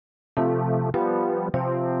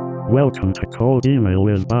Welcome to Cold Email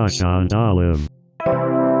with Basha and Olive.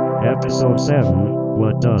 Episode 7,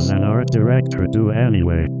 What Does an Art Director Do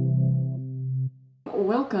Anyway?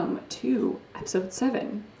 Welcome to episode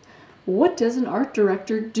 7. What does an art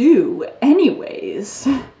director do anyways?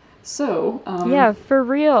 So, yeah, for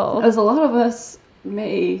real. As a lot of us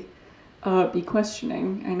may be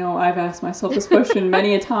questioning, I know I've asked myself this question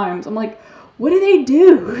many a times. I'm like, what do they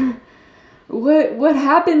do? What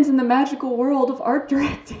happens in the magical world of art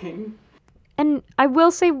directing? And I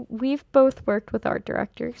will say we've both worked with art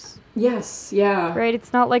directors. Yes, yeah. Right?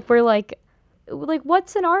 It's not like we're like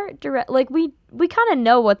what's an art director? Like we kind of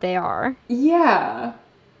know what they are. Yeah.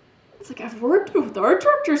 It's like I've worked with art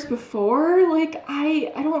directors before. Like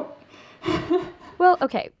I don't Well,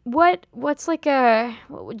 okay. What's like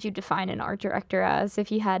what would you define an art director as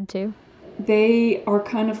if you had to? They are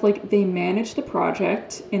kind of like, they manage the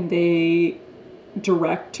project and they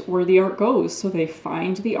direct where the art goes. So they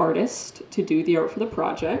find the artist to do the art for the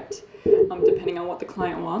project, depending on what the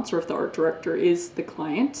client wants or if the art director is the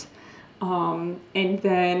client. And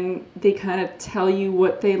then they kind of tell you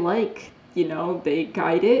what they like. You know, they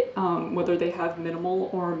guide it, whether they have minimal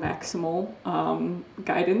or maximal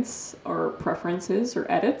guidance or preferences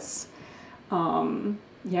or edits.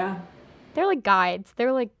 Yeah. They're like guides.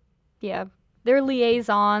 They're like, yeah, they're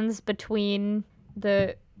liaisons between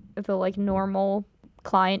the like normal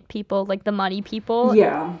client people, like the money people.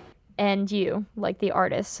 Yeah. And you, like the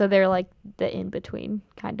artist. So they're like the in-between,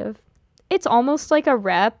 kind of. It's almost like a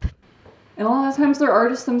rep. And a lot of times they're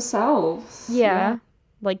artists themselves. Yeah.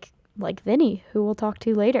 Like Vinny, who we'll talk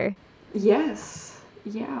to later. Yes.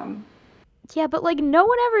 Yeah. Yeah, but like no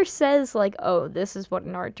one ever says like, oh, this is what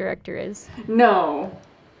an art director is. No.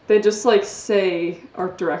 They just like say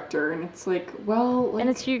art director and it's like, well, like, and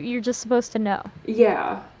it's you're just supposed to know.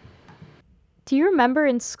 Yeah. Do you remember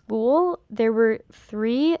in school there were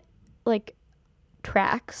 3 like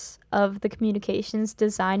tracks of the communications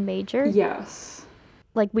design major? Yes.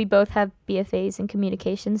 Like we both have BFAs in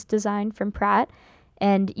communications design from Pratt,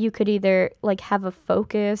 and you could either like have a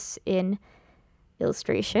focus in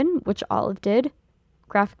illustration, which Olive did,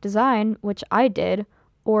 graphic design, which I did,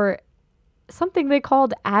 or something they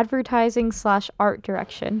called advertising/art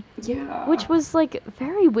direction. Yeah. Which was like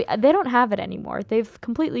very weird. They don't have it anymore. They've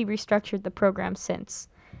completely restructured the program since.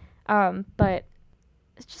 But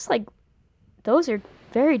it's just like those are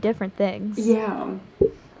very different things. Yeah.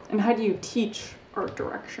 And how do you teach art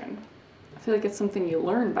direction? I feel like it's something you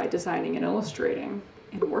learn by designing and illustrating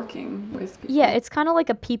and working with people. Yeah, it's kind of like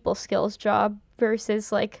a people skills job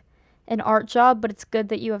versus like an art job, but it's good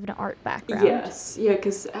that you have an art background. Yes, yeah,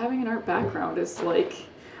 because having an art background is like,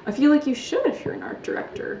 I feel like you should if you're an art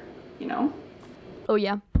director, you know? Oh,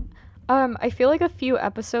 yeah. I feel like a few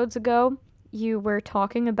episodes ago, you were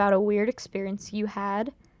talking about a weird experience you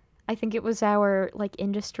had. I think it was our like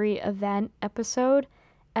industry event episode,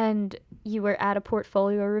 and you were at a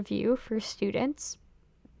portfolio review for students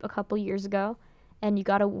a couple years ago, and you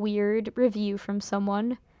got a weird review from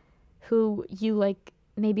someone who you like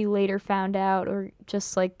maybe later found out or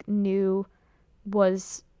just like knew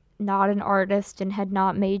was not an artist and had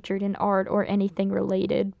not majored in art or anything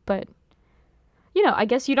related. But you know, I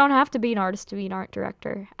guess you don't have to be an artist to be an art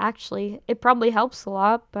director. Actually, it probably helps a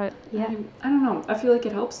lot, but yeah. I don't know. I feel like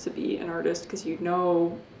it helps to be an artist because you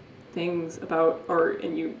know things about art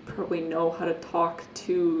and you probably know how to talk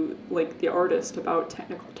to like the artist about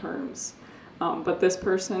technical terms. But this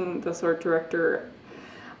art director,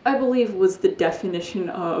 I believe, was the definition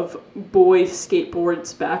of boy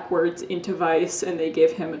skateboards backwards into Vice, and they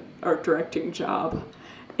gave him an art directing job.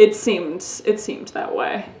 It seemed that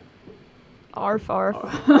way. Arf, arf.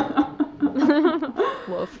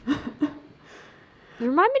 Woof.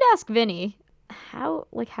 Remind me to ask Vinny, how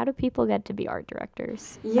do people get to be art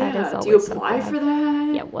directors? Yeah, do you apply for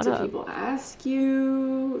that? Yeah, what do up? People ask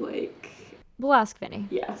you? Like, we'll ask Vinny.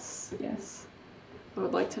 Yes. I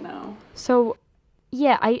would like to know. So,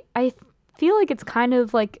 yeah, I feel like it's kind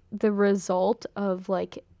of like the result of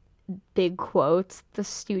like big quotes, the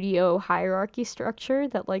studio hierarchy structure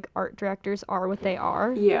that like art directors are what they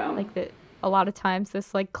are. Yeah. Like a lot of times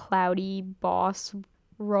this like cloudy boss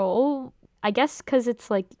role, I guess because it's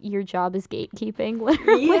like your job is gatekeeping,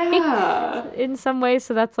 literally. Yeah. In some ways,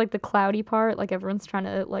 so that's like the cloudy part. Like everyone's trying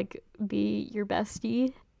to like be your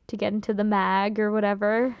bestie to get into the mag or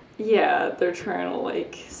whatever. Yeah, they're trying to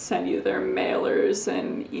like send you their mailers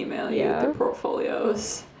and email you their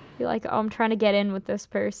portfolios. You're like, oh, I'm trying to get in with this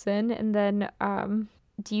person. And then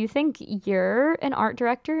do you think you're an art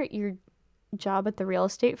director at your job at the real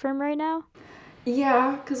estate firm right now?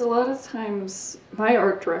 Yeah, because a lot of times my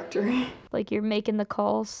art director... Like you're making the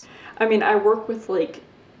calls? I mean, I work with like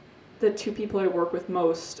the two people I work with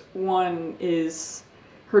most, one is,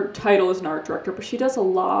 her title is an art director, but she does a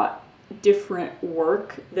lot different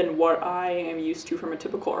work than what I am used to from a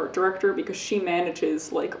typical art director, because she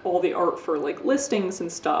manages like all the art for like listings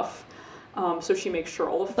and stuff. So she makes sure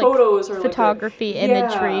all the photos are photography, like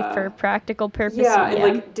imagery for practical purposes. Yeah, and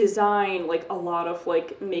like design, like a lot of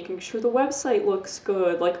like making sure the website looks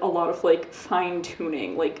good, like a lot of like fine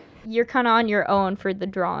tuning, like you're kind of on your own for the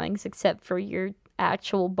drawings, except for your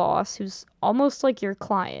actual boss, who's almost like your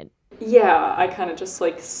client. Yeah, I kind of just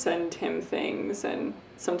like send him things, and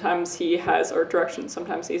sometimes he has art direction,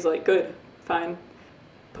 sometimes he's like, good, fine,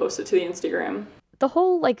 post it to the Instagram. The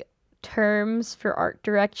whole like terms for art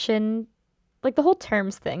direction, like the whole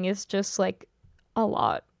terms thing is just like a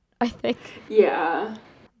lot, I think. Yeah.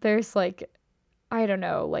 There's like, I don't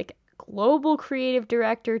know, like global creative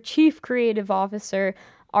director, chief creative officer,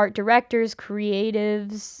 art directors,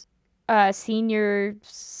 creatives,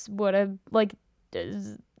 seniors, like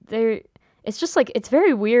there. It's just like, it's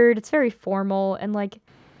very weird. It's very formal, and like.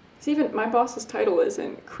 It's even, my boss's title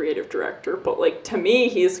isn't creative director, but like to me,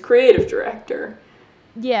 he's creative director.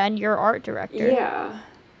 Yeah, and you're art director. Yeah.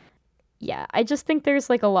 Yeah, I just think there's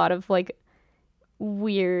like a lot of like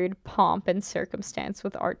weird pomp and circumstance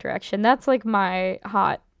with art direction. That's like my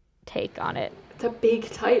hot take on it. It's a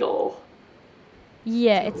big title.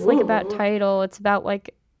 Yeah, it's like about title. It's about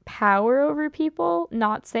like power over people.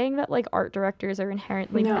 Not saying that like art directors are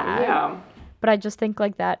inherently bad. Yeah. But I just think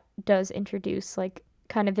like that does introduce like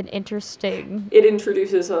kind of an interesting. It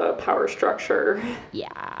introduces a power structure.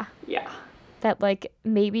 Yeah. Yeah. That like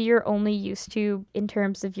maybe you're only used to in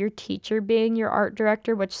terms of your teacher being your art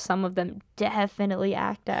director, which some of them definitely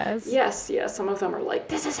act as. Yes, some of them are like,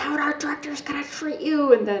 this is how an art director's gonna treat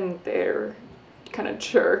you, and then they're kind of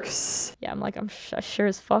jerks. Yeah, I'm like, I sure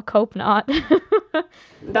as fuck hope not.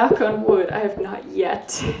 Knock on wood, I have not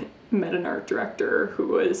yet met an art director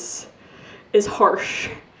who is as harsh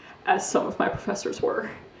as some of my professors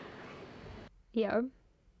were. Yeah.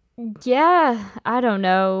 Yeah, I don't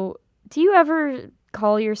know. Do you ever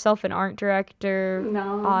call yourself an art director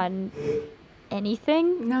on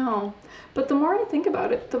anything? No. But the more I think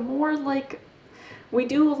about it, the more like we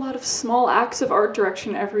do a lot of small acts of art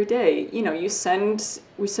direction every day. You know, we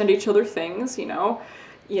send each other things, you know,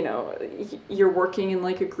 you're working in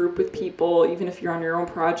like a group with people, even if you're on your own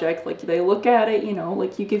project, like they look at it, you know,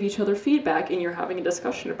 like you give each other feedback and you're having a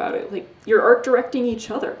discussion about it. Like you're art directing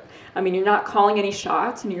each other. I mean, you're not calling any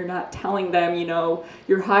shots and you're not telling them, you know,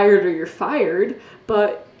 you're hired or you're fired,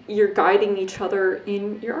 but you're guiding each other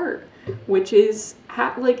in your art, which is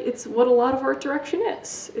like, it's what a lot of art direction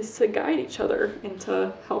is to guide each other and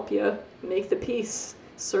to help you make the piece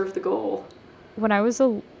serve the goal. When I was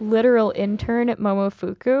a literal intern at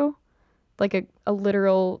Momofuku, like a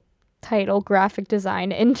literal title graphic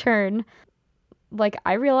design intern, like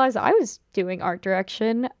I realized I was doing art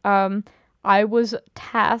direction. I was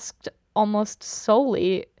tasked almost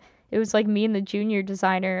solely. It was like me and the junior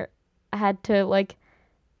designer had to like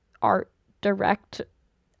art direct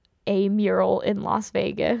a mural in Las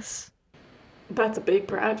Vegas. That's a big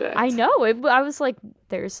project. I know. I was like,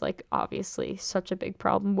 there's like obviously such a big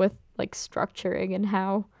problem with like structuring and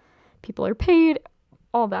how people are paid,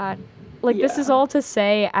 all that. Like this is all to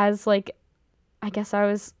say, as like, I guess I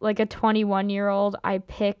was like a 21-year-old,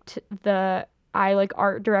 I like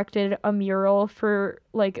art directed a mural for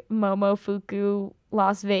like Momofuku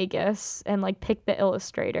Las Vegas and like picked the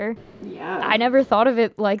illustrator. Yeah. I never thought of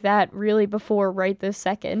it like that really before right this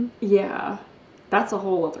second. Yeah. That's a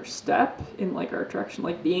whole other step in like art direction,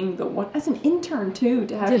 like being the one as an intern too,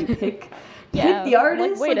 to have you pick the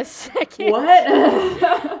artist. Like, wait a second.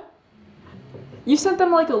 What? You sent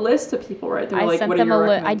them like a list of people, right? I sent them a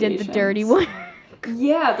list. I did the dirty work.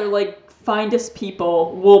 Yeah, they're like, find us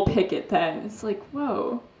people, we'll pick it then. It's like,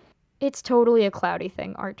 whoa. It's totally a cloudy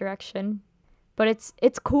thing, art direction. But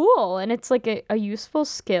it's cool, and it's like a useful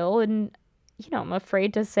skill, and you know, I'm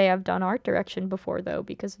afraid to say I've done art direction before though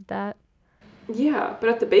because of that. Yeah, but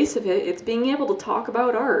at the base of it, it's being able to talk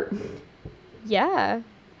about art. Yeah.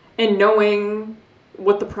 And knowing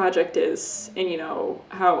what the project is, and you know,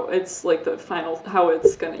 how it's like how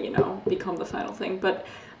it's gonna, you know, become the final thing. But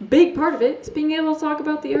a big part of it is being able to talk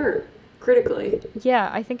about the art critically. Yeah,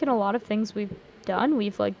 I think in a lot of things we've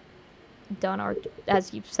like done art,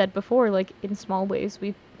 as you've said before, like in small ways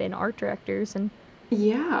we've been art directors, and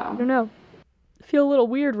yeah, I don't know, feel a little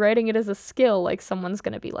weird writing it as a skill, like someone's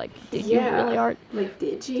gonna be like, did you really art like,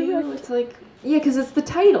 did you direct? It's like, yeah, because it's the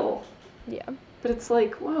title. Yeah, but it's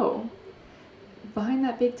like, whoa, behind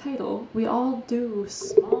that big title we all do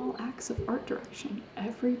small acts of art direction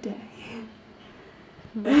every day.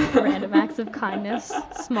 Random acts of kindness,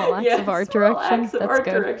 small acts of art small direction. acts of That's art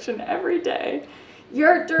good. direction every day. You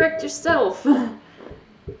art direct yourself.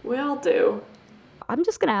 We all do. I'm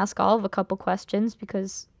just gonna ask Olive a couple questions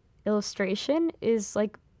because illustration is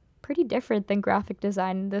like pretty different than graphic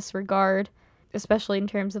design in this regard, especially in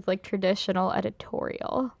terms of like traditional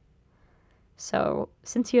editorial. So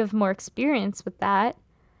since you have more experience with that,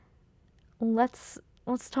 let's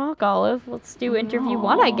talk, Olive. Let's do interview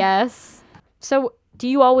one, I Aw. guess. So do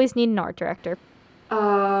you always need an art director?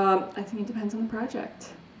 I think it depends on the project.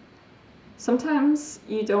 Sometimes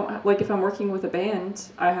you don't, like if I'm working with a band,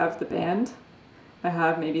 I have the band, I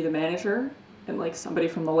have maybe the manager, and like somebody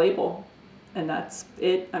from the label, and that's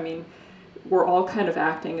it. I mean, we're all kind of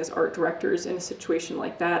acting as art directors in a situation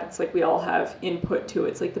like that. It's like we all have input to it.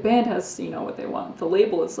 It's like the band has, what they want. The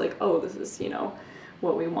label is like, oh, this is,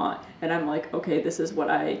 what we want. And I'm like, okay, this is what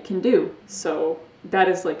I can do. So that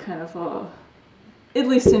is like kind of at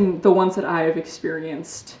least in the ones that I have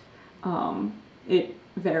experienced, it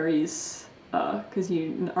varies because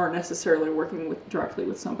you aren't necessarily working directly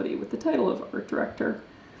with somebody with the title of art director.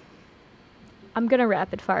 I'm gonna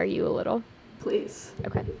rapid fire you a little. Please.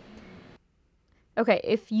 Okay,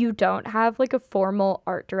 if you don't have like a formal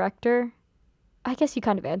art director, I guess you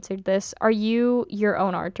kind of answered this. Are you your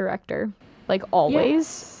own art director? Like always?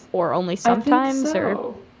 Yes. Or only sometimes? I think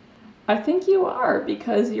so. I think you are,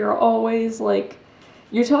 because you're always like,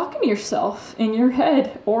 you're talking to yourself in your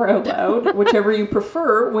head or out loud, whichever you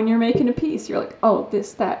prefer, when you're making a piece. You're like, oh,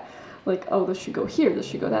 this, that. Like, oh, this should go here, this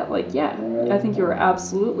should go that. Like, yeah, I think you are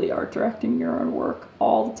absolutely art directing your own work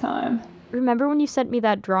all the time. Remember when you sent me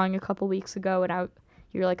that drawing a couple weeks ago and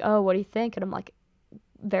you're like, oh, what do you think? And I'm like,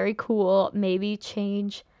 very cool. Maybe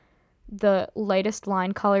change the lightest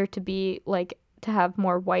line color to be like to have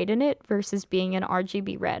more white in it versus being an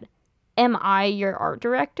RGB red. Am I your art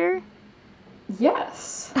director?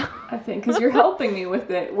 Yes, I think, because you're helping me with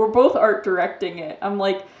it. We're both art directing it. I'm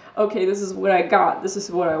like, okay, this is what I got. This is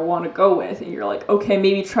what I want to go with. And you're like, okay,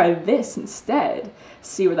 maybe try this instead.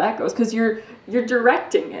 See where that goes, because you're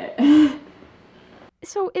directing it.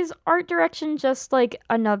 So is art direction just like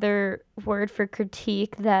another word for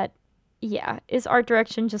critique is art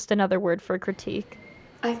direction just another word for critique?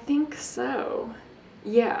 I think so.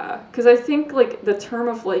 Yeah, because I think like the term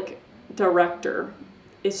of like director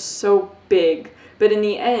is so big, but in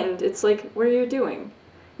the end, it's like, what are you doing?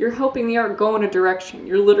 You're helping the art go in a direction.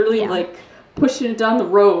 You're literally like pushing it down the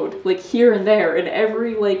road, like here and there, and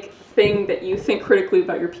every like thing that you think critically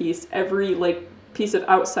about your piece, every like piece of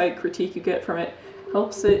outside critique you get from it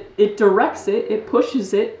helps it directs it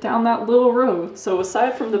pushes it down that little road. So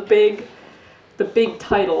aside from the big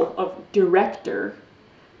title of director,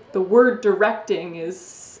 the word directing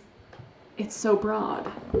it's so broad.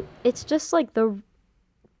 It's just like the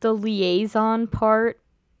liaison part,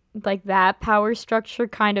 like that power structure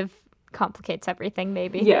kind of complicates everything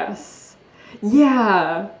maybe. Yes.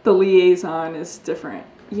 Yeah, the liaison is different.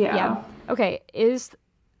 Yeah. Okay, is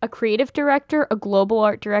a creative director, a global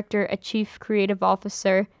art director, a chief creative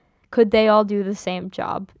officer, could they all do the same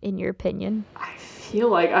job, in your opinion? I feel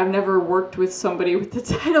like I've never worked with somebody with the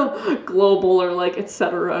title global or like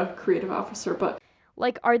etc. creative officer, but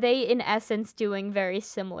like, are they in essence doing very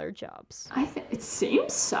similar jobs? it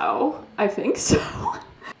seems so. I think so.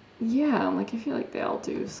 Yeah, like I feel like they all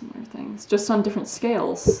do similar things, just on different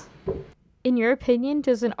scales. In your opinion,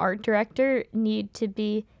 does an art director need to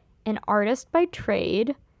be an artist by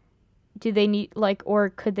trade? Do they need, like, or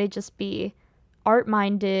could they just be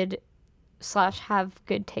art-minded / have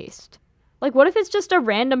good taste? Like, what if it's just a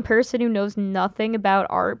random person who knows nothing about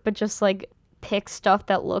art, but just, like, picks stuff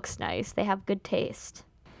that looks nice? They have good taste.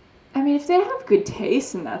 I mean, if they have good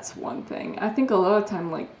taste, then that's one thing. I think a lot of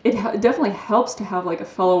time, like, it definitely helps to have, like, a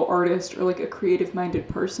fellow artist or, like, a creative-minded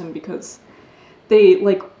person, because they,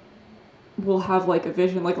 like, will have, like, a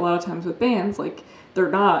vision. Like, a lot of times with bands, like, they're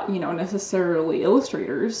not, necessarily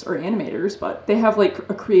illustrators or animators, but they have, like,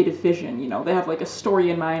 a creative vision, they have, like, a story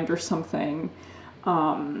in mind or something.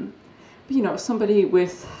 Somebody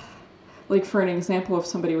with, like, for an example of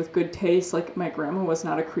somebody with good taste, like, my grandma was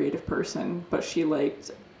not a creative person, but she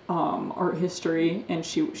liked art history, and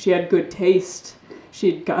she had good taste.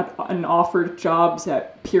 She'd gotten offered jobs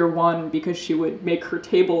at Pier 1 because she would make her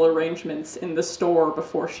table arrangements in the store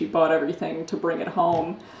before she bought everything to bring it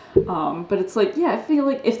home. But it's like, yeah, I feel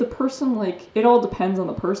like if the person, like, it all depends on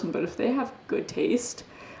the person, but if they have good taste,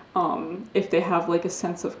 if they have, like, a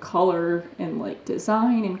sense of color and, like,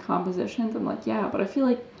 design and composition, then, like, yeah, but I feel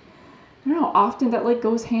like, I don't know, often that, like,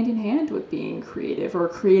 goes hand in hand with being creative or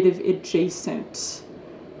creative adjacent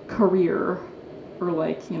career or,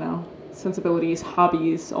 like, sensibilities,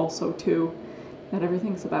 hobbies also too. that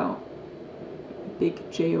everything's about.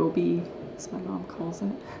 Big J-O-B, as my mom calls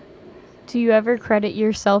it. Do you ever credit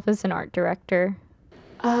yourself as an art director?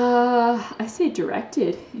 I say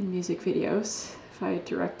directed in music videos, if I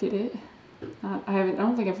directed it. I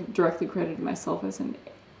don't think I've directly credited myself as an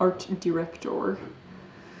art director.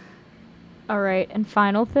 All right, and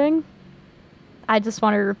final thing, I just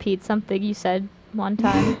want to repeat something you said one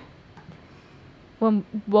time.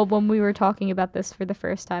 when we were talking about this for the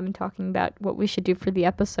first time and talking about what we should do for the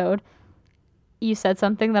episode, you said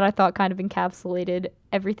something that I thought kind of encapsulated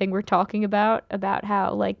everything we're talking about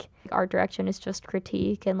how, like, art direction is just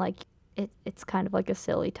critique and, like, it's kind of like a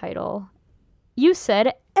silly title. You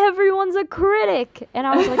said, everyone's a critic! And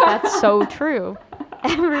I was like, that's so true.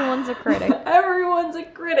 Everyone's a critic. Everyone's a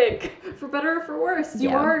critic! For better or for worse.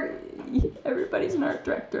 Yeah. Everybody's an art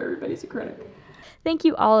director. Everybody's a critic. Thank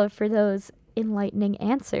you, Olive, for those enlightening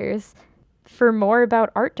answers. For more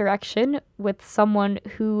about art direction with someone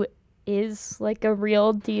who is like a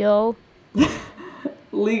real deal.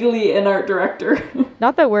 Legally an art director.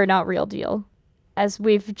 Not that we're not real deal, as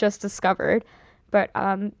we've just discovered, but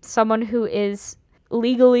someone who is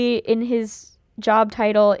legally in his job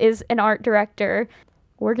title is an art director.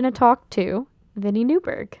 We're going to talk to Vinnie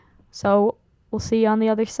Newberg. So we'll see you on the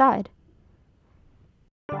other side.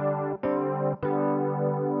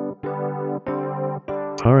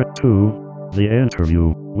 Part 2, the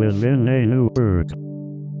interview with Vinnie Newberg.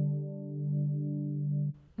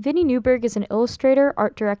 Vinnie Newberg is an illustrator,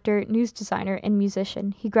 art director, news designer, and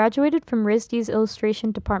musician. He graduated from RISD's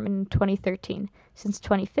illustration department in 2013. Since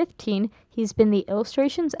 2015, he's been the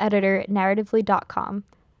illustrations editor at Narratively.com.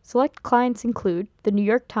 Select clients include The New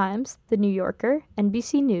York Times, The New Yorker,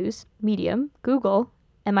 NBC News, Medium, Google,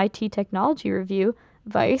 MIT Technology Review,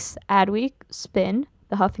 Vice, Adweek, Spin,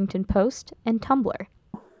 The Huffington Post, and Tumblr.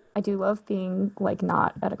 I do love being, like,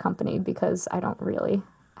 not at a company because I don't really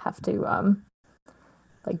have to,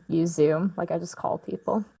 use Zoom. Like, I just call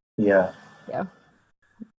people. Yeah. I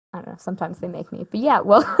don't know. Sometimes they make me. But yeah,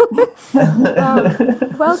 well,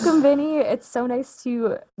 welcome, Vinnie. It's so nice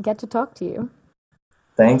to get to talk to you.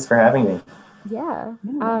 Thanks for having me. Yeah.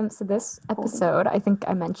 So this episode, I think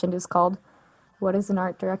I mentioned, is called What is an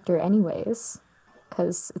Art Director Anyways?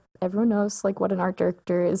 Because everyone knows, like, what an art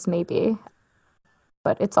director is, maybe.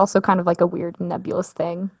 But it's also kind of like a weird nebulous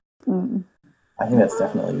thing. I think that's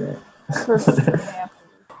definitely right.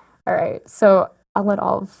 All right. So I'll let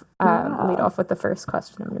Olive lead off with the first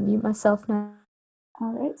question. I'm going to mute myself now.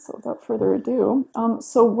 All right, so without further ado,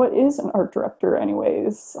 so what is an art director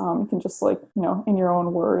anyways? You can just, like, in your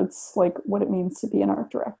own words, like, what it means to be an art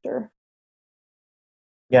director.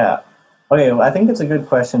 Yeah. Okay, well, I think it's a good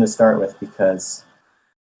question to start with because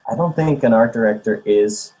I don't think an art director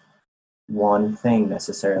is one thing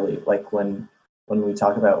necessarily. Like, when we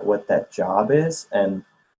talk about what that job is, and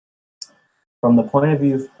from the point of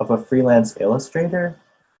view of a freelance illustrator,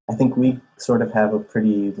 I think we sort of have a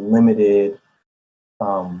pretty limited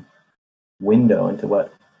window into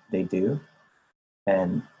what they do.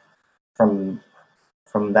 And from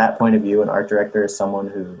that point of view, an art director is someone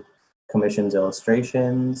who commissions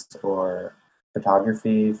illustrations or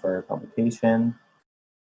photography for publication,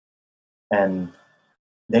 and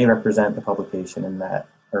they represent the publication in that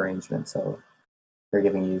arrangement. So they're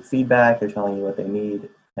giving you feedback, they're telling you what they need,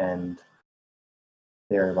 and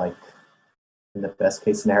they're, like, in the best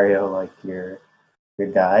case scenario, like your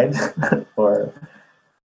guide or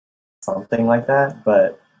something like that.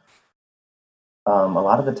 But a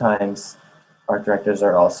lot of the times art directors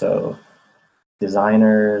are also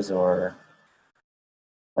designers or,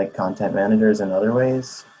 like, content managers in other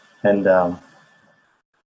ways. And that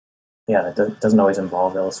doesn't always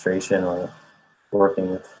involve illustration or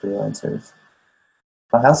working with freelancers.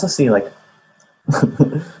 But I also see, like,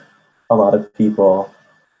 a lot of people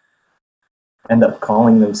end up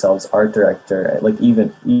calling themselves art director, like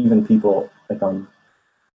even people, like, on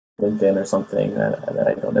LinkedIn or something that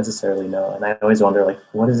I don't necessarily know. And I always wonder, like,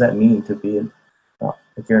 what does that mean to be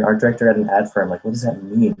if you're an art director at an ad firm? Like, what does that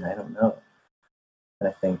mean? I don't know. And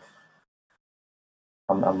I think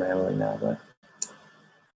I'm rambling now, but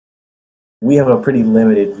we have a pretty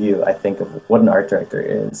limited view, I think, of what an art director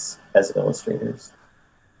is as illustrators.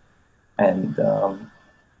 And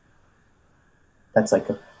that's, like,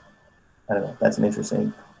 I don't know, that's an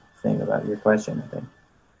interesting thing about your question, I think.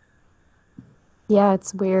 Yeah,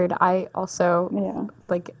 it's weird. I also,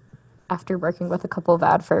 like, after working with a couple of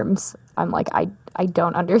ad firms, I'm like, I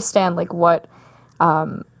don't understand, like, what,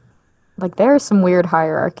 like, there are some weird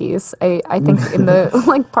hierarchies. I think in the,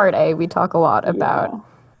 like, part A, we talk a lot about,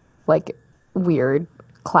 like, weird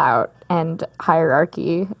clout and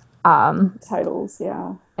hierarchy. Titles,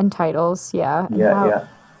 yeah. And titles, yeah. And Yeah, how yeah.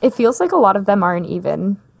 it feels like a lot of them aren't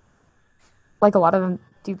even like a lot of them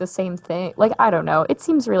do the same thing. Like I don't know. It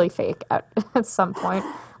seems really fake at at some point.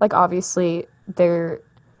 Like obviously there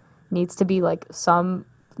needs to be like some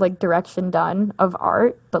like direction done of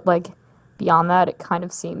art, but like beyond that it kind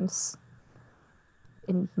of seems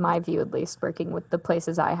in my view at least working with the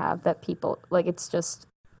places I have that people like it's just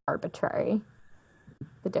arbitrary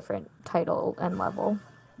the different title and level.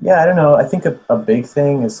 Yeah, I don't know. I think a big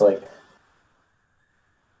thing is like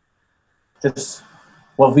just,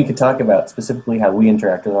 well, if we could talk about specifically how we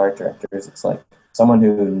interact with art directors, it's like someone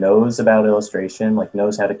who knows about illustration, like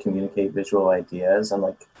knows how to communicate visual ideas, and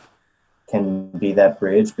like can be that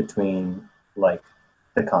bridge between like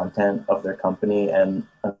the content of their company and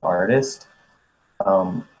an artist.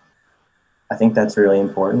 Um, I think that's really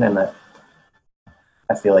important, and that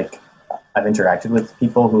I feel like I've interacted with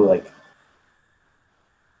people who like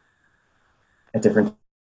at different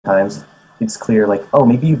times it's clear like, oh,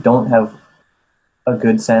 maybe you don't have a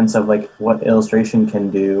good sense of like what illustration can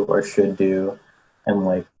do or should do, and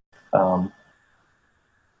like um,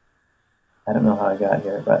 I don't know how I got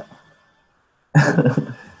here, but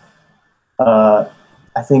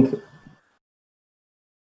I think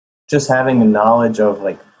just having a knowledge of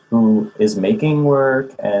like who is making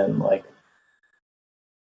work and like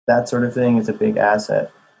that sort of thing is a big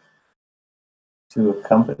asset to a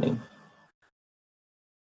company,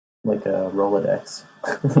 like a Rolodex.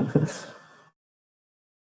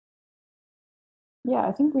 Yeah,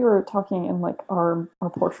 I think we were talking in like our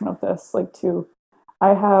portion of this, like to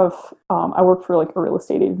I have I work for like a real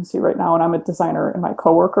estate agency right now and I'm a designer and my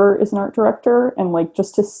coworker is an art director and like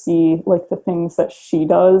just to see like the things that she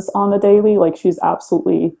does on the daily, like she's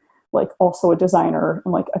absolutely like also a designer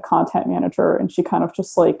and like a content manager and she kind of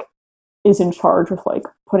just like is in charge of like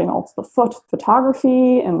putting all the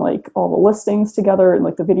photography and like all the listings together and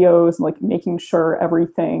like the videos and like making sure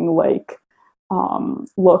everything like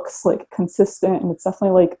looks like consistent and it's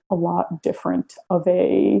definitely like a lot different of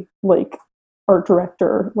a like art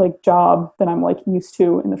director like job than I'm like used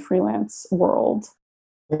to in the freelance world.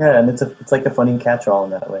 Yeah, and it's like a funny catch-all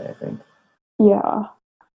in that way, I think. Yeah.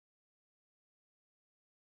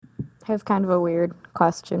 I have kind of a weird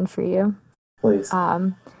question for you. Please.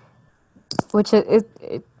 Um, which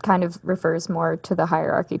it kind of refers more to the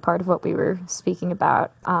hierarchy part of what we were speaking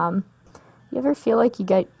about. You ever feel like you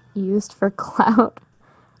get used for clout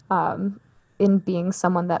in being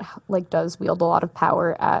someone that like does wield a lot of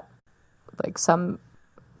power at like some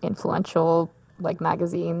influential like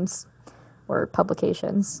magazines or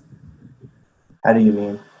publications? How do you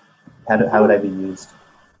mean? How would I be used?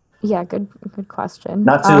 Yeah, good question.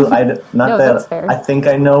 Not to I not No, that's that fair. I think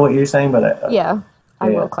I know what you're saying, but Yeah, I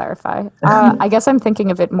yeah. will clarify. I guess I'm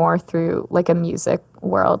thinking of it more through like a music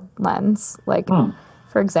world lens. Like, Hmm.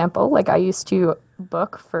 for example, like I used to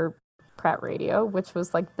book for Pratt Radio, which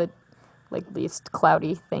was like the like least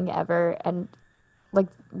cloudy thing ever, and like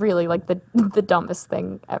really like the the dumbest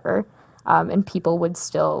thing ever. And people would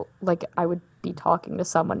still like I would be talking to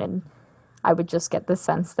someone and I would just get the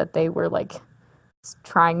sense that they were like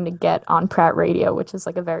trying to get on Pratt Radio, which is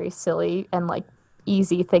like a very silly and like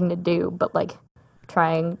easy thing to do, but like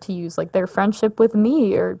trying to use like their friendship with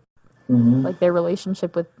me or Hmm. like their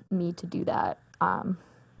relationship with me to do that.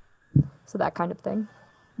 So that kind of thing.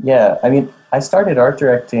 Yeah, I mean, I started art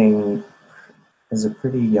directing as a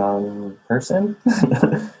pretty young person,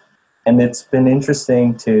 and it's been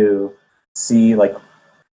interesting to see like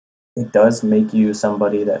it does make you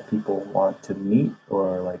somebody that people want to meet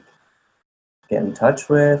or like get in touch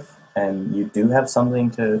with, and you do have something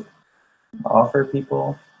to offer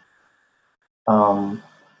people. Um,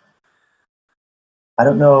 I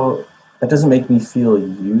don't know. That doesn't make me feel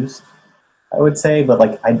used, I would say, but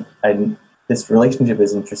like this relationship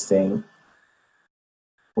is interesting.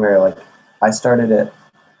 Where like I started it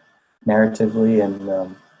narratively,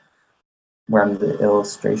 and where I'm the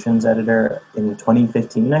illustrations editor in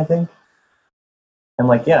 2015, I think. And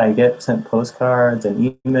like, yeah, I get sent postcards and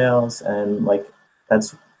emails, and like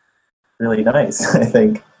that's really nice, I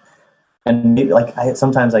think. And maybe like I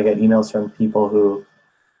sometimes I get emails from people who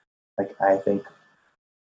like I think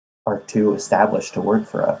are too established to work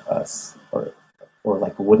for us, or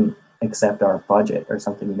like wouldn't accept our budget or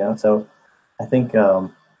something, you know. So I think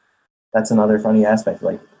that's another funny aspect,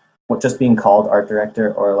 like what just being called art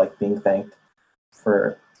director or like being thanked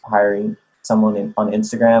for hiring someone on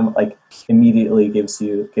Instagram, like immediately gives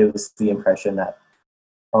the impression that,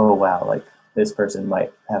 oh wow, like this person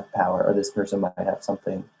might have power or this person might have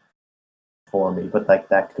something for me, but like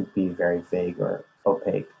that could be very vague or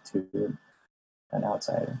opaque to an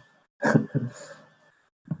outsider.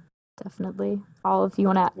 definitely. Olive, you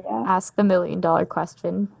want to Yeah. ask the $1,000,000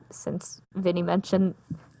 question since Vinny mentioned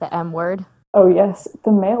the M word? Oh yes,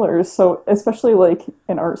 the mailers. So especially like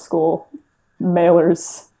in art school,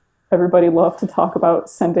 mailers. Everybody loved to talk about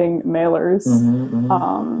sending mailers. Mm-hmm.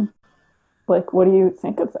 Um, like, what do you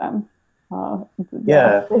think of them? Yeah,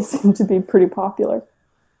 Yeah, they seem to be pretty popular.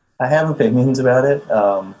 I have opinions about it.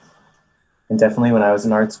 And definitely when I was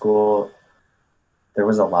in art school, there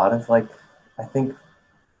was a lot of like, I think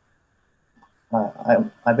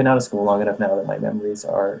I've been out of school long enough now that my memories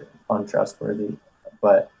are untrustworthy,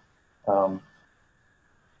 but um,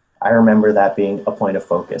 I remember that being a point of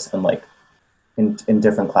focus. And like in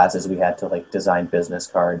different classes, we had to like design business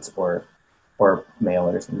cards or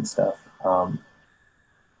mailers and stuff. I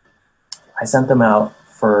sent them out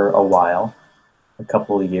for a while, a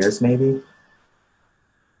couple of years maybe.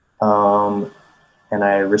 Um, and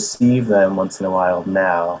I receive them once in a while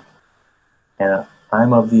now. And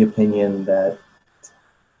I'm of the opinion that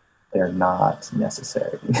they're not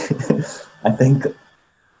necessary. I think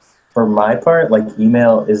for my part, like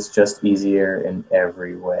email is just easier in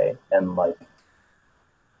every way. And like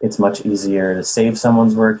it's much easier to save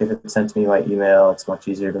someone's work if it's sent to me by email. It's much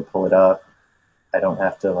easier to pull it up. I don't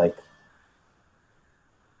have to like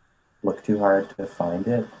look too hard to find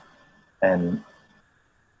it. And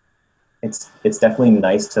it's definitely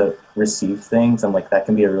nice to receive things, and like that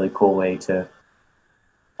can be a really cool way to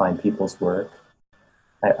find people's work.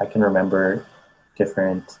 I can remember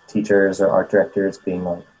different teachers or art directors being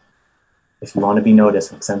like, if you want to be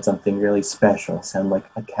noticed, like send something really special, send like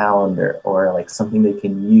a calendar or like something they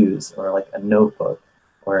can use or like a notebook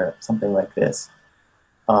or something like this.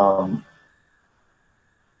 Um,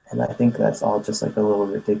 and I think that's all just like a little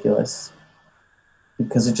ridiculous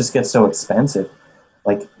because it just gets so expensive.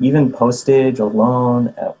 Like even postage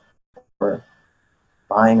alone for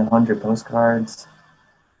buying 100 postcards,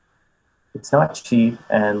 it's not cheap,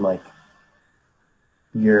 and like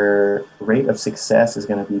your rate of success is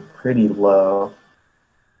going to be pretty low.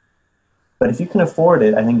 But if you can afford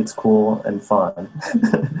it, I think it's cool and fun.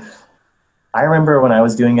 I remember when I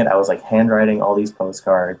was doing it, I was like handwriting all these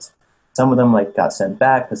postcards. Some of them like got sent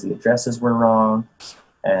back because the addresses were wrong,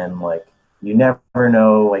 and like you never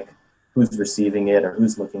know like who's receiving it or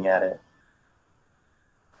who's looking at it.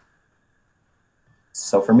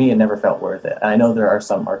 So for me, it never felt worth it. I know there are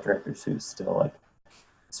some art directors who still like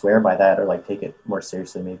swear by that or like take it more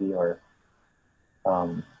seriously, maybe, or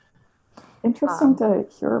um, Interesting to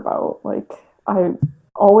hear about. Like, I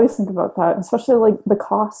always think about that, especially like the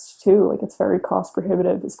cost too. Like, it's very cost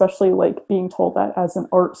prohibitive, especially like being told that as an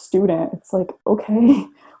art student. It's like, okay,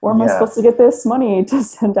 where am I yeah, supposed to get this money to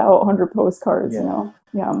send out 100 postcards? You yeah. know?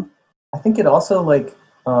 Yeah. I think it also like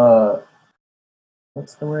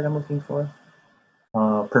what's the word I'm looking for?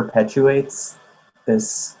 Perpetuates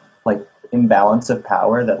this like imbalance of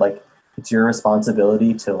power that like it's your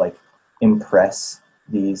responsibility to like impress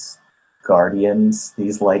these guardians,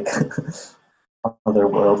 these like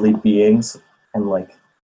otherworldly beings, and like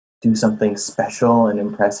do something special and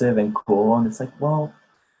impressive and cool. And it's like, well,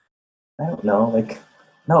 I don't know, like,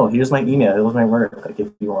 no, here's my email, here's my work. Like, if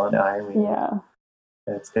you want to hire me, Yeah.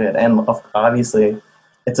 that's good. And obviously,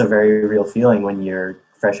 it's a very real feeling when you're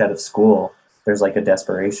fresh out of school. There's like a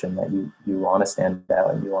desperation that you want to stand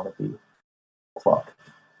out and you want to be plucked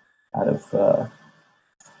out of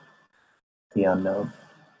the unknown.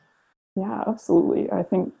 Yeah, absolutely. I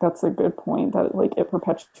think that's a good point that like it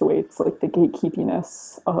perpetuates like the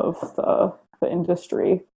gatekeepiness of the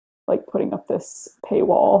industry, like putting up this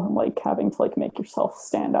paywall and like having to like make yourself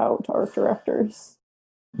stand out to art directors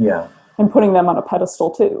Yeah, and putting them on a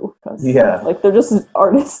pedestal too, because yeah. like they're just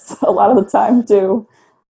artists a lot of the time too.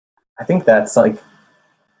 I think that's like,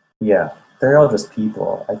 yeah, they're all just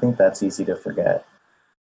people. I think that's easy to forget.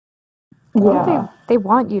 Yeah, They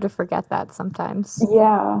want you to forget that sometimes.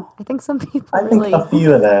 yeah, I think some people I think really, a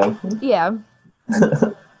few of them. yeah,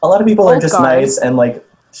 A lot of people are Old just guard. nice and like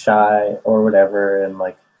shy or whatever, and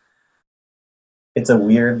like it's a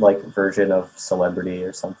weird like version of celebrity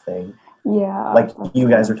or something. yeah. Like you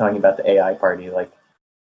guys were talking about the AI party, like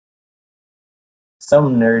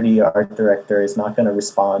some nerdy art director is not going to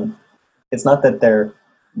respond. It's not that they're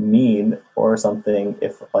mean or something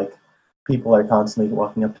if like people are constantly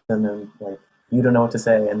walking up to them and like you don't know what to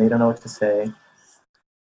say and they don't know what to say.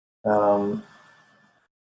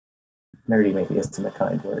 Nerdy maybe isn't a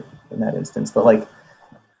kind word in that instance, but like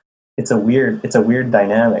it's a weird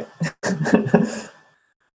dynamic.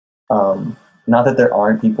 Not that there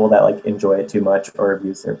aren't people that like enjoy it too much or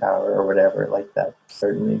abuse their power or whatever, like that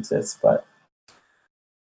certainly exists, but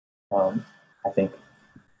I think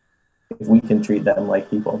if we can treat them like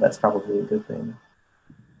people, that's probably a good thing.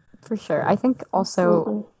 For sure. I think also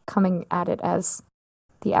Absolutely. coming at it as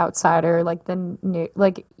the outsider, like the new,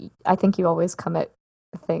 like I think you always come at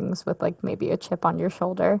things with like maybe a chip on your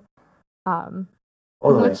shoulder. Um,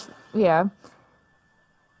 Totally. which yeah,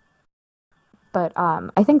 but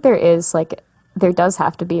I think there is like there does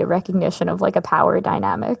have to be a recognition of like a power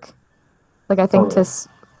dynamic. Like I think Totally.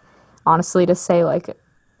 honestly to say like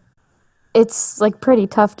it's like pretty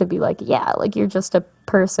tough to be like yeah, like you're just a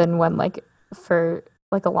person when like for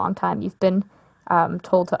like a long time you've been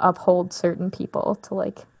told to uphold certain people to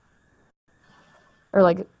like or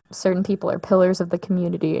like certain people are pillars of the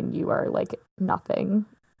community and you are like nothing.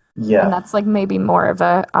 And Yeah. that's like maybe more of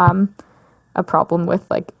a problem with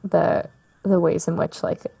like the ways in which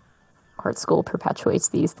like art school perpetuates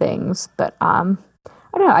these things. But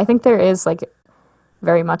I don't know, I think there is like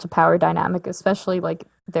very much a power dynamic, especially like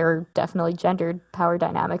there are definitely gendered power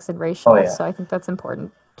dynamics and Oh racial. yeah. So I think that's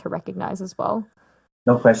important to recognize as well.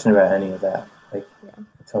 No question about any of that. Like, Yeah.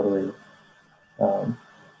 I totally um,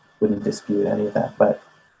 wouldn't dispute any of that. But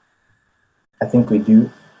I think we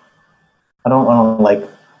do. I don't want to like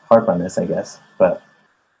harp on this, I guess. But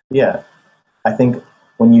yeah, I think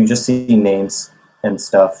when you just see names and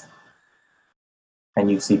stuff, and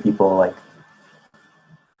you see people like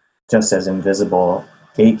just as invisible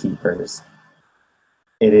gatekeepers,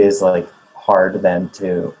 it is like hard then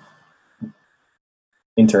to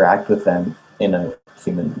interact with them in a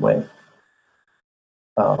human way.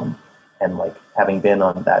 And like having been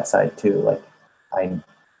on that side too, like I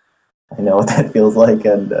I know what that feels like,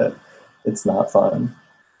 and it's not fun.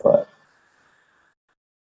 But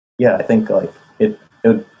yeah, I think like it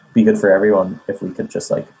would be good for everyone if we could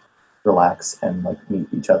just like relax and like meet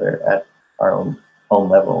each other at our own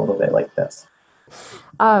level a little bit. Like that's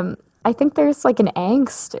I think there's like an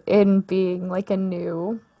angst in being like a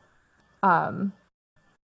new um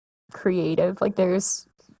creative. Like there's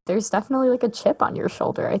definitely like a chip on your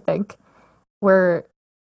shoulder, I think, where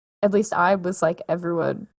at least I was like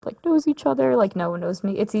everyone like knows each other, like no one knows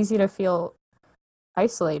me. It's easy to feel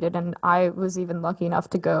isolated and I was even lucky enough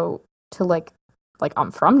to go to like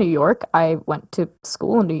I'm from New York. I went to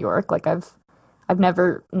school in New York. Like I've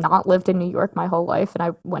never not lived in New York my whole life and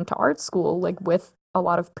I went to art school like with a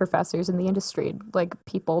lot of professors in the industry, like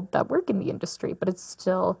people that work in the industry, but it's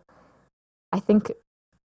still I think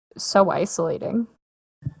so isolating.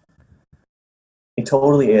 it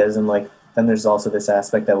totally is, and like then there's also this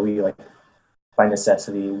aspect that we like by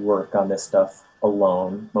necessity work on this stuff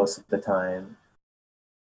alone most of the time,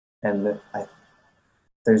 and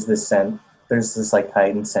there's this sense there's this like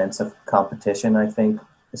heightened sense of competition. I think,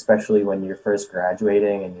 especially when you're first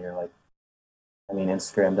graduating and you're like, I mean,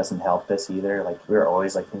 Instagram doesn't help this either. Like we're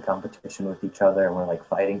always like in competition with each other, and we're like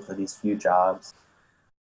fighting for these few jobs,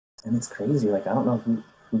 and it's crazy. Like I don't know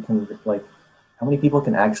who can like how many people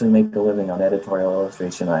can actually make a living on editorial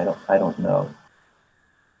illustration. I don't know.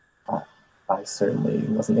 I, I certainly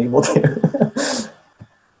wasn't able to.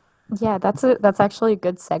 Yeah, that's actually a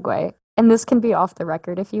good segue. And this can be off the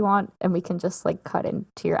record if you want, and we can just like cut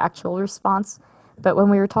into your actual response. But when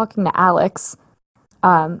we were talking to Alex,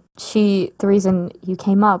 the reason you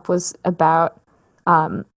came up was about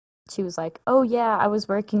um she was like, "Oh yeah, I was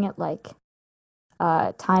working at like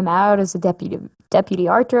Time Out as a deputy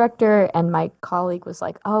art director," and my colleague was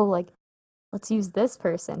like, "Oh, like let's use this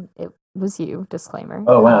person." It was you, disclaimer.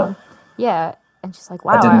 Oh wow, Yeah, and she's like,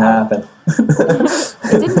 that "Wow, didn't happen.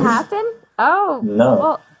 it didn't happen?" Oh, No.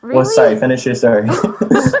 well, Well, sorry. really? Finish your story.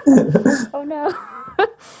 Oh no.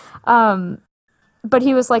 um but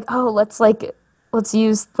he was like, "Oh, let's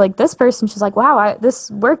use like this person." She's like, "Wow,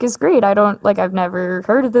 this work is great. I don't like I've never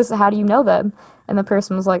heard of this. How do you know them?" And the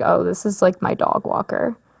person was like, "Oh, this is like my dog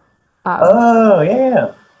walker." Um Oh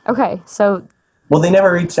yeah. okay, so Well, they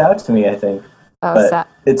never reached out to me. I think, but sad.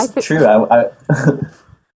 I it's think true. I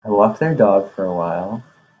I walked their dog for a while.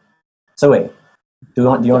 So wait, do you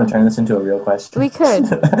want yeah, to turn this into a real question? we could.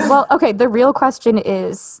 Well, okay, the real question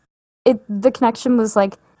is the connection was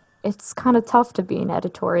like it's kind of tough to be an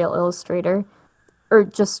editorial illustrator or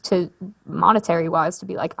just to monetary wise to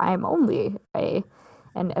be like I am only a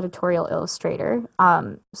an editorial illustrator.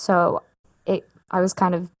 So I was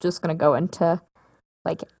kind of just gonna go into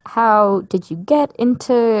like how did you get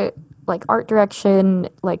into like art direction?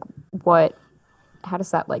 Like what how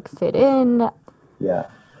does that like fit in? Yeah,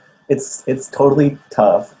 it's totally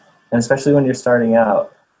tough, and especially when you're starting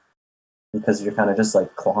out, because you're kind of just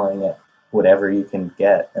like clawing at whatever you can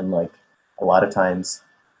get, and like a lot of times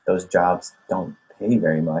those jobs don't pay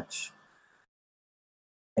very much,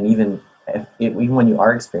 and even when you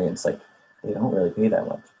are experienced, like they don't really pay that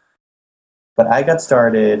much. But I got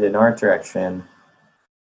started in art direction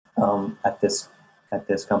at this. at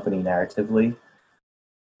this company, Narratively,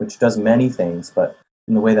 which does many things, but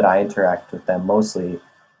in the way that I interact with them mostly,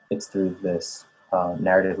 it's through this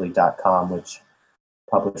narratively.com, which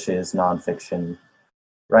publishes nonfiction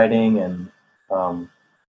writing and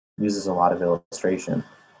uses a lot of illustration.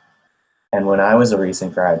 And when I was a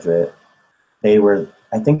recent graduate,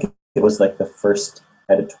 I think it was like the first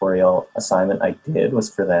editorial assignment I did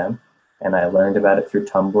was for them. And I learned about it through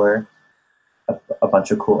Tumblr, a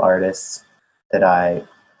bunch of cool artists that I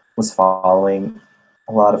was following,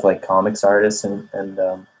 a lot of like comics artists and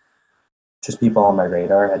just people on my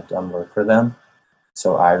radar had done work for them.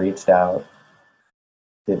 So I reached out,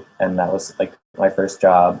 and that was like my first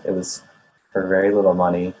job. It was for very little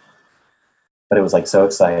money, but it was like so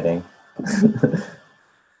exciting.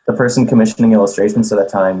 The person commissioning illustrations at that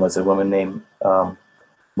time was a woman named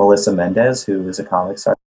Melissa Mendez, who was a comics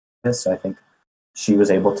artist. So I think she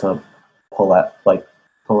was able to pull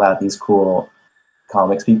out these cool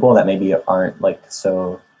comics people that maybe aren't like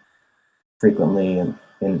so frequently in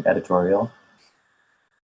editorial.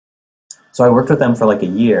 So I worked with them for like a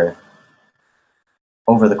year,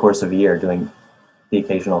 over the course of a year, doing the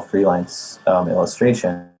occasional freelance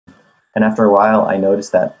illustration. And after a while, I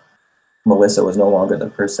noticed that Melissa was no longer the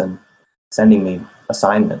person sending me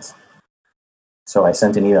assignments. So I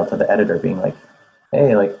sent an email to the editor being like,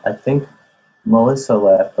 hey, like, I think Melissa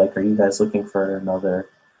left. Like, are you guys looking for another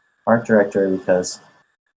art director? Because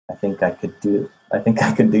I think I could do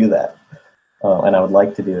that. And I would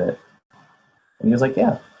like to do it. And he was like,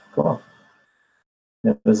 yeah, cool.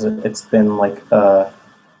 It's been like a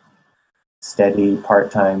steady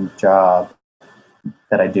part-time job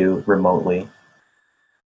that I do remotely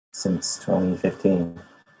since 2015.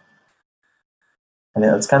 And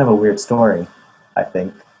it's kind of a weird story, I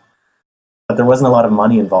think. But there wasn't a lot of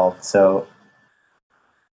money involved, so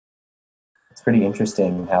it's pretty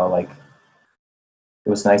interesting how like it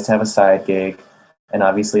was nice to have a side gig, and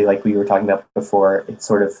obviously like we were talking about before, it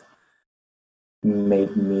sort of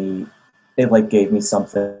gave me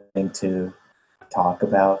something to talk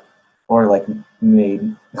about, or like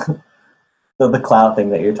made the clout thing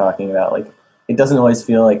that you're talking about. Like it doesn't always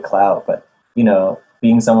feel like clout, but you know,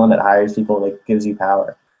 being someone that hires people like gives you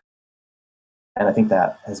power. And I think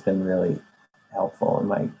that has been really helpful in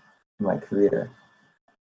my career.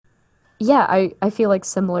 Yeah, I feel like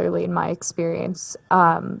similarly in my experience,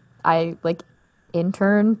 I like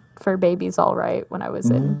interned for Babies All Right when I was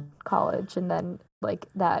in college, and then like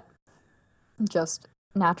that just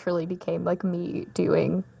naturally became like me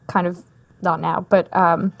doing kind of, not now, but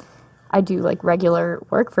I do like regular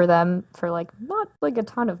work for them for like not like a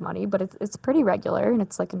ton of money, but it's pretty regular, and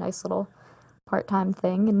it's like a nice little part-time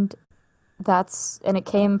thing. And it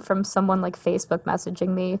came from someone like Facebook messaging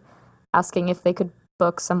me asking if they could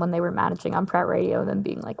book someone they were managing on Pratt Radio, and then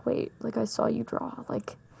being like, wait, like I saw you draw,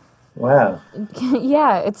 like, Wow,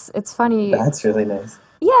 yeah, it's funny. that's really nice.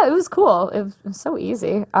 Yeah, it was cool. It was so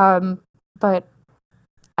easy. But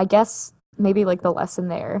I guess maybe like the lesson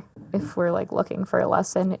there, if we're like looking for a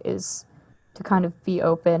lesson, is to kind of be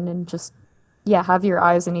open and just, yeah, have your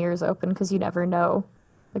eyes and ears open, because you never know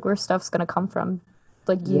like where stuff's gonna come from.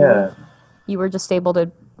 Like Yeah, you were just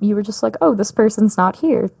like, oh, this person's not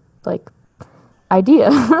here. Like, idea.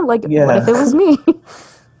 Like, what yeah. if it was me?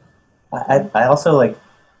 I also like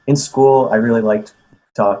in school I really liked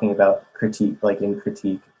talking about critique, like in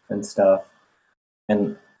critique and stuff.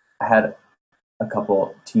 And I had a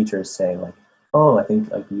couple teachers say like, oh, I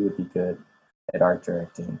think like you would be good at art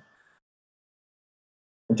directing,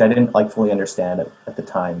 which I didn't like fully understand at the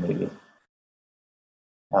time maybe.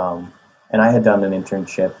 And I had done an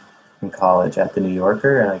internship in college at the New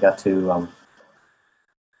Yorker, and I got to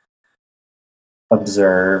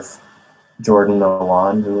observe Jordan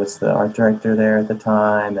Owan, who was the art director there at the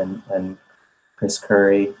time, and Chris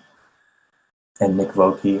Curry and Nick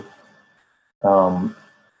Vokey.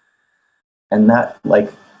 And that,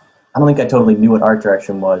 like, I don't think I totally knew what art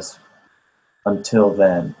direction was until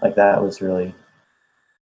then. Like, that was really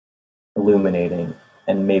illuminating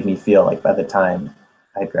and made me feel like by the time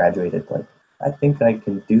I graduated, like, I think I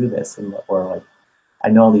can do this, or like, I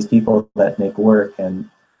know all these people that make work, and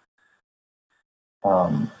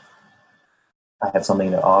I have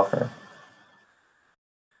something to offer.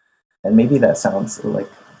 And maybe that sounds like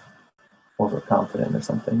overconfident or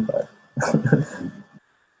something, but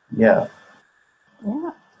yeah.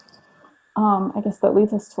 Yeah. I guess that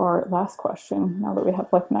leads us to our last question. Now that we have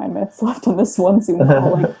like 9 minutes left on this one Zoom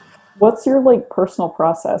call, like, what's your like personal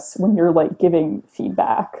process when you're like giving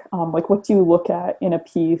feedback? Like, what do you look at in a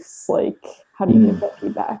piece? Like, how do you give that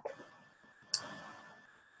feedback?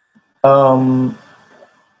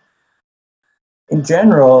 In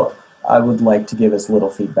general, I would like to give as little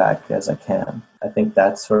feedback as I can. I think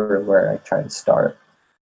that's sort of where I try to start.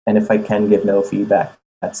 And if I can give no feedback,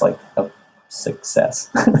 that's like a success.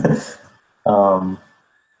 um,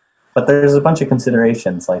 but there's a bunch of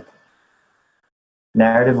considerations. Like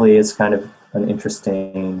narratively, it's kind of an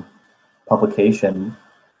interesting publication,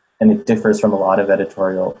 and it differs from a lot of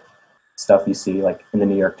editorial stuff you see, like in the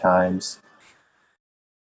New York Times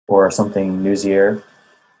or something newsier,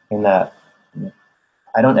 in that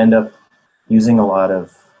I don't end up using a lot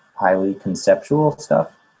of highly conceptual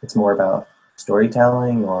stuff. It's more about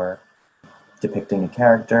storytelling or depicting a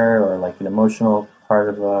character or like an emotional part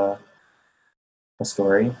of a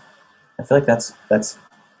story. I feel like that's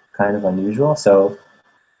kind of unusual. So,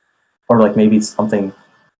 or like maybe it's something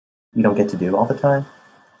you don't get to do all the time.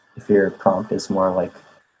 If your prompt is more like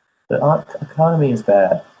the economy is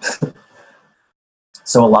bad.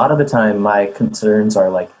 So a lot of the time, my concerns are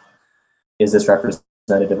like, is this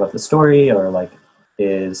representative of the story, or like,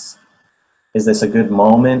 is this a good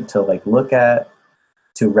moment to like look at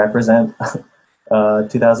to represent a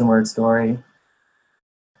 2,000 word story,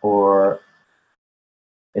 or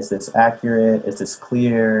is this accurate? Is this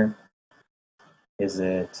clear? Is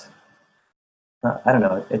it? I don't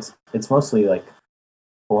know. It's mostly like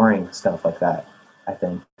boring stuff like that, I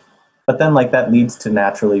think. But then like that leads to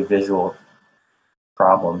naturally visual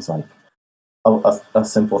problems. Like a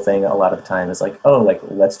simple thing a lot of the time is like, oh, like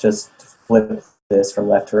let's just flip this from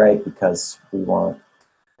left to right because we want.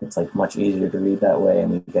 It's like much easier to read that way,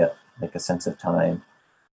 and we get like a sense of time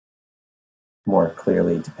more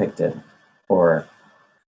clearly depicted. Or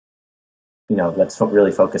let's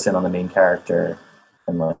really focus in on the main character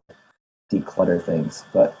and like declutter things.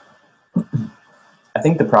 But I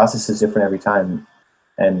think the process is different every time,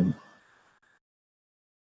 and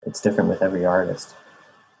it's different with every artist.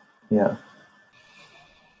 Yeah.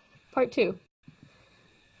 Part 2.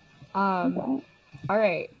 Okay. All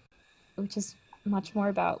right, which is much more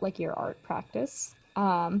about like your art practice.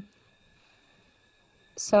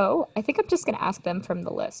 So I think I'm just gonna ask them from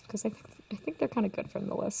the list because I think they're kind of good from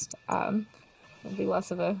the list. It'll be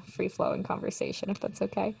less of a free flowing conversation if that's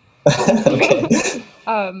okay. Okay.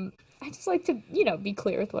 I just like to be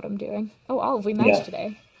clear with what I'm doing. Oh, Olive, we matched Yeah.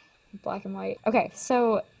 today. Black and white. Okay,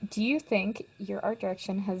 so do you think your art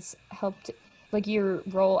direction has helped, like your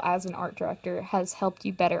role as an art director has helped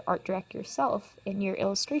you better art direct yourself in your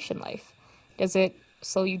illustration life? Does it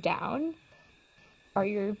slow you down? Are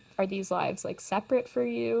these lives like separate for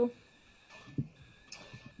you?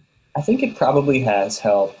 I think it probably has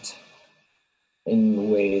helped in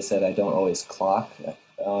ways that I don't always clock.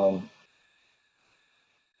 Um,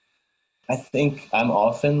 I think I'm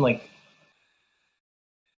often like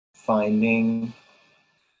finding,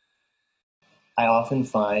 I often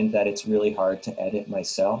find that it's really hard to edit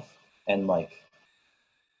myself. And like,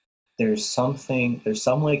 there's some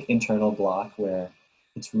like internal block where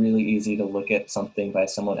it's really easy to look at something by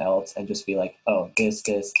someone else and just be like, oh, this,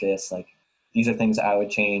 like, these are things I would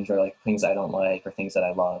change, or like things I don't like, or things that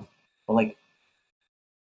I love. But like,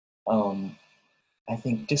 um, I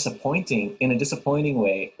think in a disappointing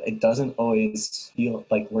way, it doesn't always feel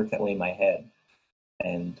like work that way in my head.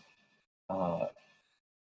 And uh,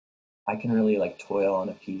 I can really like toil on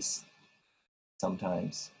a piece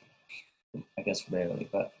sometimes. I guess rarely,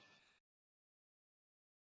 but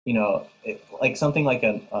like something like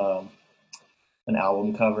an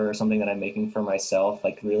album cover or something that I'm making for myself,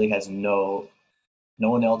 like really has no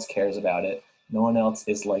one else cares about it. No one else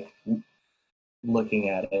is like looking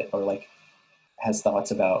at it or like has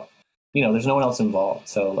thoughts about, there's no one else involved.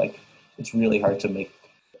 So like it's really hard to make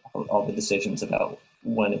all the decisions about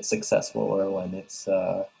when it's successful or when it's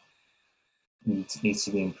needs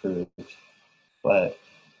to be improved. But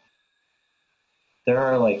there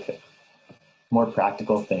are like more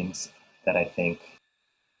practical things that I think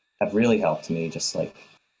have really helped me, just like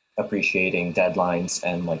appreciating deadlines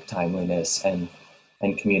and like timeliness and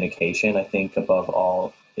communication. I think above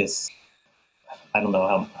all is, I don't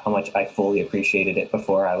know how much I fully appreciated it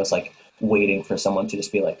before. I was like waiting for someone to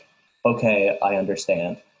just be like, okay, I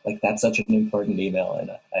understand. Like that's such an important email,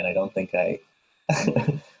 and I don't think uh,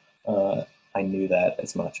 I knew that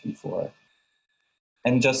as much before.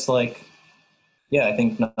 And just like, yeah, I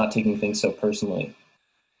think not taking things so personally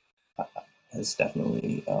has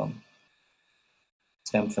definitely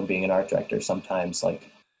stemmed from being an art director. Sometimes like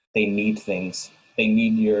they need things, they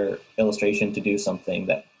need your illustration to do something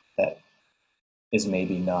that is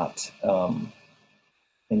maybe not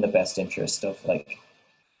in the best interest of like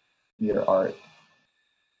your art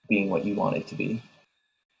being what you want it to be,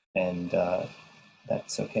 and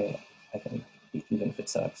that's okay. I think even if it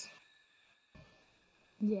sucks.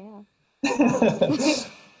 Yeah.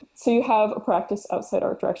 So you have a practice outside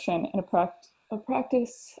art direction and a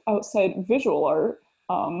practice outside visual art,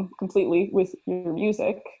 completely with your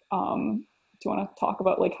music. Do you want to talk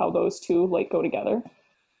about like how those two like go together?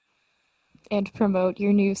 And promote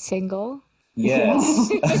your new single.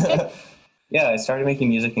 Yes. Yeah, I started making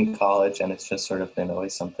music in college, and it's just sort of been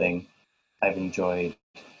always something I've enjoyed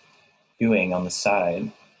doing on the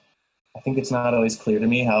side. I think it's not always clear to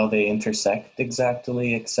me how they intersect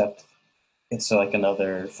exactly, except it's like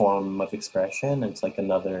another form of expression. It's like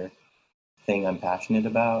another thing I'm passionate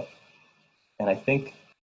about. And I think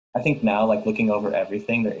now, like looking over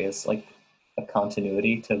everything, there is like a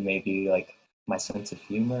continuity to maybe like my sense of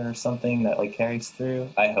humor or something that like carries through.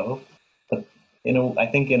 I hope, but I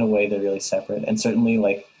think in a way they're really separate. And certainly,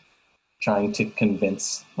 like trying to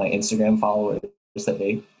convince my Instagram followers that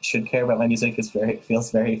they should care about my music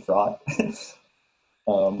feels very fraught.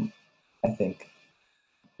 I think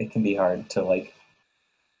it can be hard to like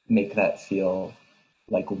make that feel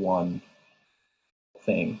like one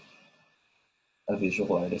thing, a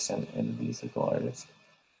visual artist and a musical artist.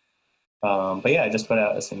 But yeah, I just put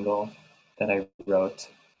out a single that I wrote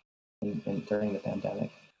during the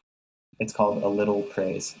pandemic. It's called A Little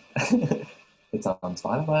Praise. It's on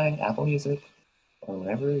Spotify, Apple Music, or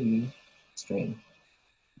wherever you stream.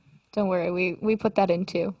 Don't worry, we put that in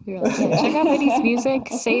too. We were like, yeah, check out Eddie's music,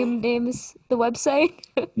 same name as the website.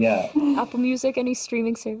 Yeah. Apple Music, any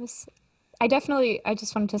streaming service. I just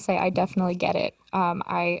wanted to say I definitely get it.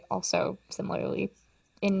 I also similarly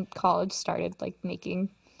in college started like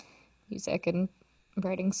making music and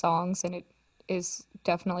writing songs, and it is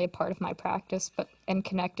definitely a part of my practice, but and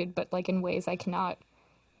connected, but like in ways I cannot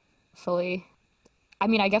fully. I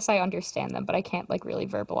mean, I guess I understand them, but I can't like really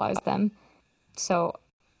verbalize them. So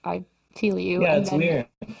I feel you, Yeah, and it's then weird.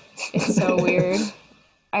 it's so weird.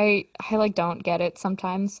 I like don't get it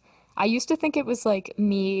sometimes. I used to think it was like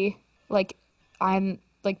me, like I'm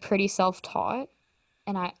like pretty self-taught,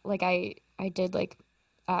 and I did like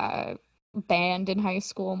uh band in high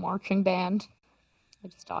school, marching band. I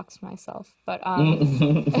just doxed myself. But I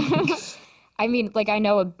mean, like I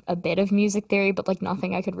know a bit of music theory, but like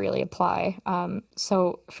nothing I could really apply.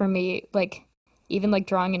 So for me, like even like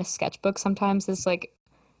drawing in a sketchbook sometimes is like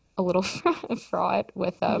a little fraught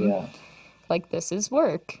with Yeah. like this is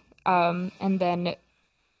work. And then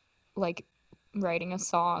like writing a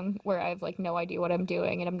song where I have like no idea what I'm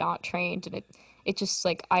doing and I'm not trained, and it just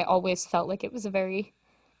like I always felt like it was a very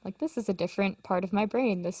like this is a different part of my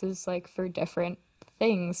brain. This is like for different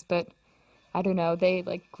things, but I don't know, they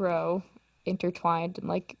like grow intertwined and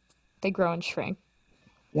like they grow and shrink.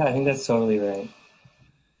 Yeah, I think that's totally right.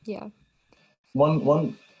 Yeah.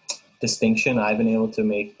 One distinction I've been able to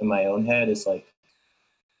make in my own head is like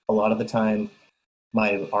a lot of the time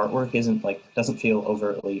my artwork isn't like doesn't feel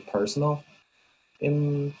overtly personal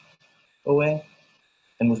in a way.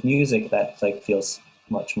 And with music that like feels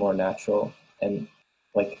much more natural, and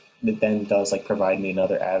like it then does like provide me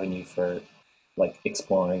another avenue for like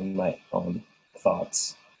exploring my own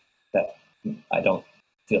thoughts that I don't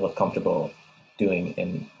feel comfortable doing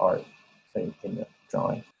in art, in the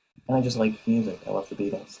drawing. And I just like music. I love the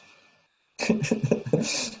Beatles.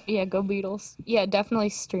 Yeah, go Beatles. Yeah, definitely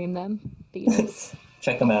stream them. Beatles.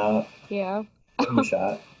 Check them out. Yeah. Give them a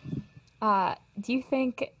shot. Do you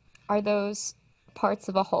think are those parts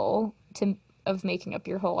of a whole to of making up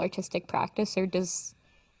your whole artistic practice, or does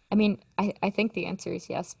I mean, I think the answer is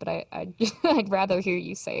yes, but I'd rather hear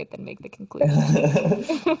you say it than make the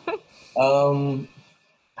conclusion. um,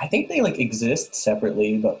 I think they like exist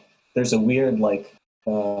separately, but there's a weird like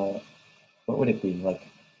what would it be like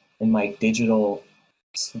in my digital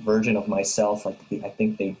version of myself? Like I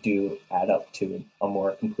think they do add up to a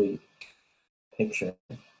more complete picture,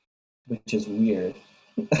 which is weird.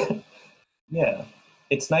 Yeah,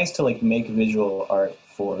 it's nice to like make visual art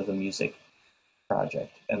for the music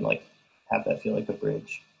project and like have that feel like a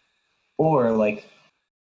bridge. Or like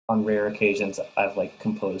on rare occasions, I've like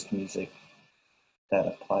composed music that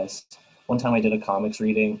applies. One time I did a comics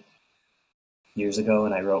reading years ago,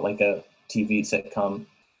 and I wrote like a TV sitcom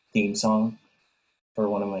theme song for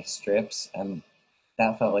one of my strips, and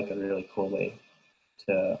that felt like a really cool way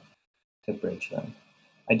to bridge them.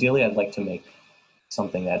 Ideally, I'd like to make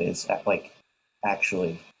something that is like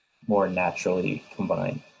actually more naturally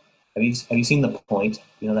combined. Have you seen The Point?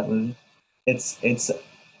 You know that movie? It's it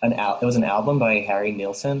was an album by Harry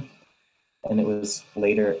Nilsson, and it was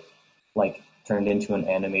later like turned into an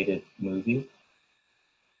animated movie.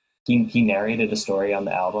 He narrated a story on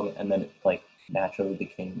the album, and then it like naturally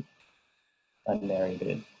became a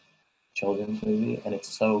narrated children's movie, and it's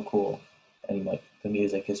so cool. And like the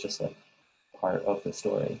music is just like part of the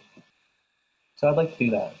story. So I'd like to do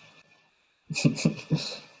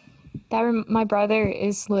that. My brother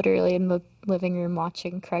is literally in the living room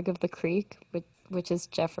watching Craig of the Creek, which is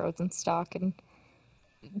Jeff Rosenstock, and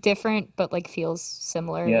different, but like feels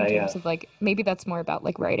similar Yeah, in yeah. terms of like maybe that's more about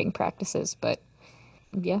like writing practices, but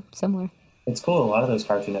yeah, similar. It's cool. A lot of those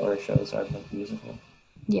Cartoon Network shows are like musical.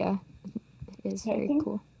 Yeah, it is Yeah, very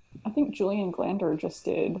cool. I think Julian Glander just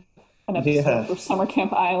did an episode Yeah. for Summer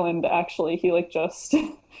Camp Island. Actually, he like just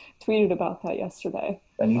tweeted about that yesterday.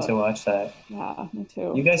 I need to watch that. Yeah, me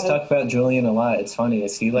too. You guys talk about Julian a lot. It's funny.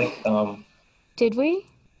 Is he like Did we?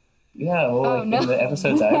 yeah, well, Oh, like no. in the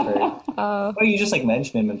episodes I've heard. Oh, Well, you just like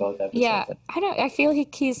mention him in both episodes. yeah. I feel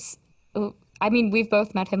like he's. I mean, we've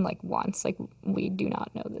both met him like once. Like we do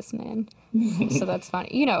not know this man, so that's funny.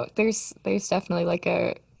 You know, there's definitely like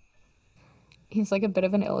he's like a bit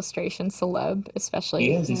of an illustration celeb, especially.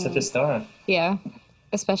 He is. He's such a star. Yeah, He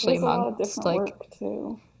especially does a lot of amongst different like. work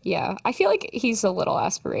too. Yeah, I feel like he's a little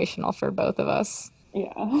aspirational for both of us.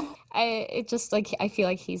 Yeah. It just like I feel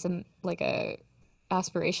like he's like a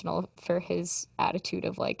aspirational for his attitude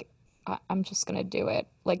of like I'm just gonna do it.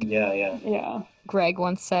 Like Yeah, yeah. Yeah. Greg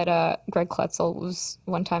once said, Greg Kletzel was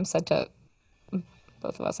one time said to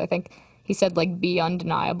both of us, I think, he said like be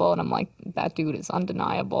undeniable, and I'm like that dude is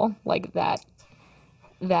undeniable. Like that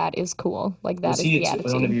is cool. Like that Was is he the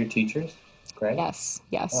attitude. one of your teachers? Greg? Yes,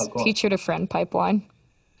 yes. Oh, cool. Teacher to friend pipeline,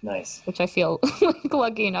 Nice. which I feel like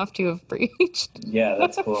lucky enough to have breached. Yeah,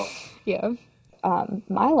 that's cool. Yeah.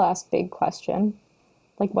 My last big question,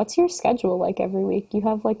 like, what's your schedule like every week? You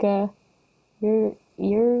have like you're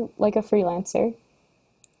like a freelancer,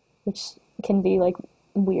 which can be like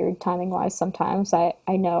weird timing wise sometimes. I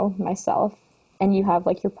know myself, and you have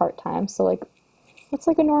like your part time. So like, what's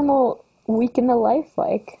like a normal week in the life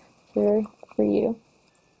like for you?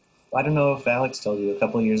 I don't know if Alex told you, a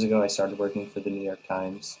couple of years ago I started working for the New York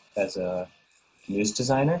Times as a news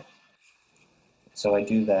designer. So I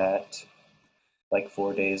do that like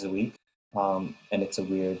 4 days a week, and it's a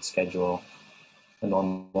weird schedule. The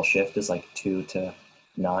normal shift is like 2 to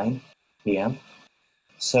 9 p.m.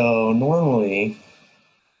 So normally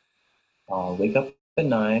I'll wake up at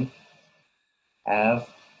 9, have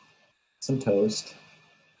some toast,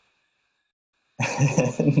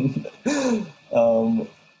 and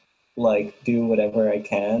like do whatever I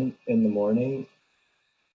can in the morning,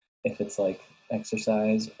 if it's like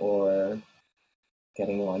exercise or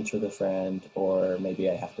getting lunch with a friend, or maybe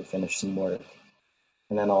I have to finish some work.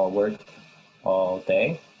 And then I'll work all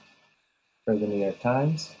day for the New York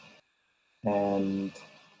Times. And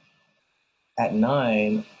at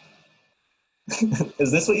 9,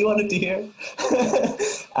 is this what you wanted to hear?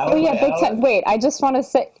 Oh yeah, big time. Wait, I just want to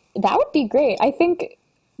say that would be great. I think,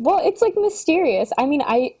 well, it's like mysterious. I mean,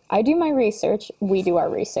 I do my research. We do our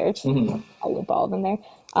research. Mhm. I'll loop all of them there.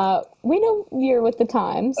 We know you're with the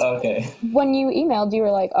Times. Okay. When you emailed, you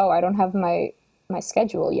were like, "Oh, I don't have my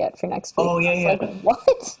schedule yet for next week." Oh, yeah, I was yeah. like,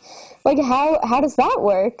 what? Like, how does that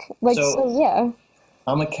work? Like, so yeah.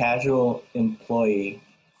 I'm a casual employee,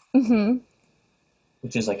 Mm-hmm.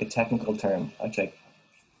 which is like a technical term, which like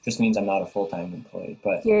just means I'm not a full-time employee.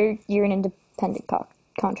 But You're an independent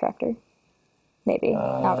contractor. Maybe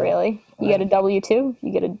not really. You I- get a W-2.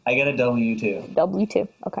 You get a I get a W-2. W-2.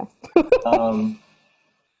 Okay.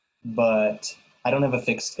 But I don't have a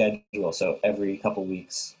fixed schedule, so every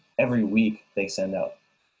week they send out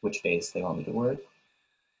which days they want me to work,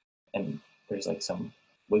 and there's like some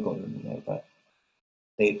wiggle room in there. But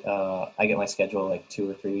I get my schedule like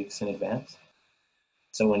 2 or 3 weeks in advance.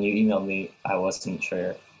 So when you emailed me, I wasn't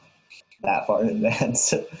sure that far in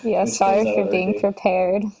advance. Yeah, which sorry days I for would being do.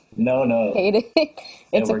 prepared. No, Hate it.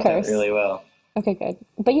 It's it a worked out curse. really well. Okay, good.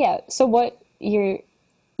 But yeah, so we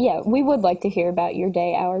would like to hear about your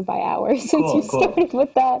day hour by hour since Cool, you cool. started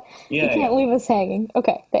with that. You Yeah, can't leave us hanging.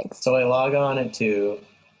 Okay, thanks. So I log on at 2,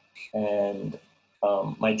 and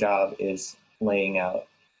my job is laying out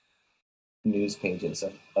news pages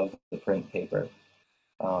of the print paper,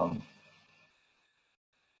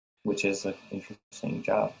 which is an interesting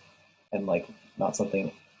job, and like not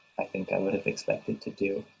something I think I would have expected to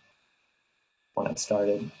do when I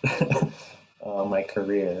started my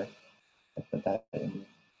career. I put that in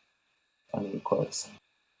funny quotes.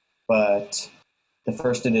 But the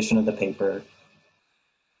first edition of the paper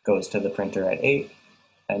goes to the printer at 8,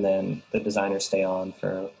 and then the designers stay on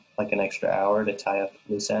for like an extra hour to tie up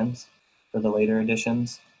loose ends for the later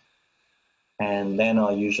editions. And then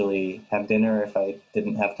I'll usually have dinner if I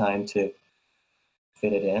didn't have time to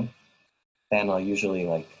fit it in. Then I'll usually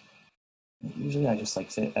I just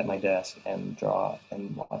like sit at my desk and draw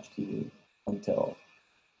and watch TV until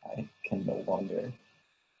I can no longer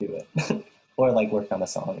do it. Or like work on a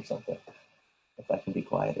song or something. if I can be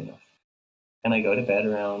quiet enough. And I go to bed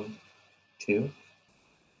around 2.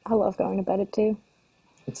 I love going to bed at 2.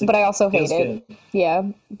 It's But I also hate feels it. good. Yeah,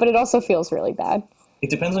 but it also feels really bad. It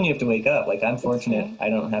depends when you have to wake up. Like, I'm fortunate true. I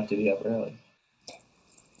don't have to be up early.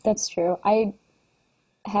 That's true. I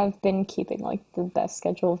have been keeping like the best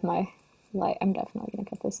schedule of my life. I'm definitely gonna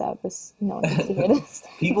cut this out. No one needs to hear this.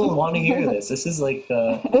 People want to hear this. This is like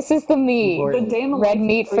This is the meat. important. The day in the Red life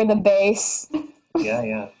meat of for the base.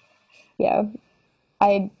 Yeah. Yeah.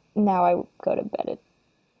 I go to bed at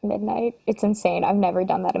midnight. It's insane. I've never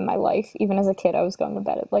done that in my life. Even as a kid, I was going to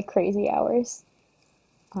bed at like crazy hours.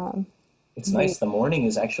 It's nice. The morning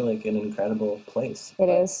is actually like an incredible place. It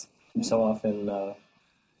is. So often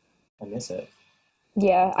I miss it.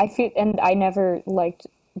 Yeah, I feel, and I never liked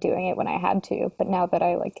doing it when I had to, but now that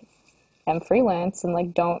I like am freelance and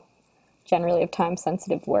like don't generally have time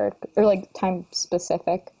sensitive work or like time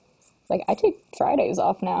specific, like I take Fridays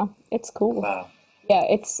off now. It's cool. Wow. Yeah,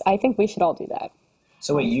 I think we should all do that.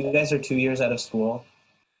 So wait, you guys are 2 years out of school?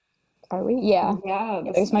 Are we? Yeah. Yeah,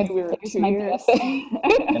 this There's my, we were there's 2 my years.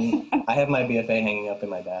 BFA. And I have my BFA hanging up in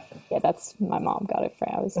my bathroom. Yeah, that's my mom got it for.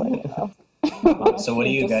 I was like, oh. So what do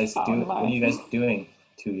you guys Just do? found What are mine. you guys doing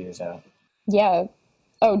 2 years out? Yeah.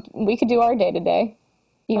 Oh, we could do our day to day.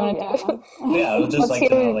 You want to yeah. do it? Yeah, I would just Let's like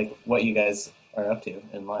to know hear- like what you guys are up to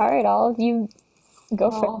in life. All right, all of you go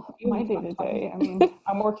for Well, my day to day. I mean,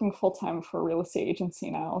 I'm working full time for a real estate agency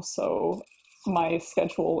now, so my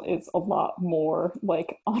schedule is a lot more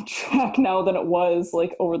like on track now than it was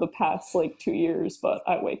like over the past like 2 years. But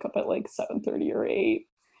I wake up at like 7:30 or 8.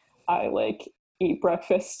 I like eat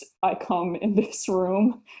breakfast. I come in this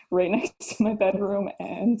room right next to my bedroom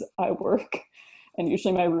and I work. And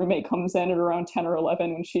usually my roommate comes in at around 10 or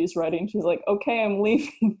 11 when she's ready and she's like, okay, I'm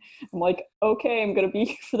leaving. I'm like, okay, I'm going to be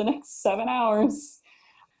here for the next 7 hours.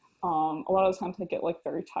 A lot of the times I get like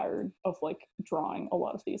very tired of like drawing a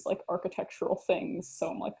lot of these like architectural things. So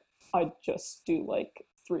I'm like, I just do like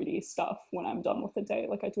 3D stuff when I'm done with the day.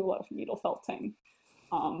 Like I do a lot of needle felting.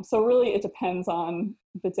 So really it depends on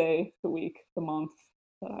the day, the week, the month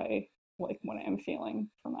that I like when I am feeling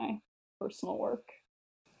for my personal work.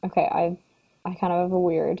 Okay, I kind of have a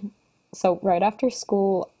weird. So right after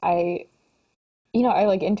school, I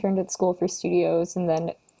like interned at school for studios, and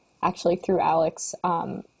then actually through Alex,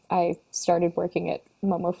 I started working at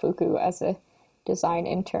Momofuku as a design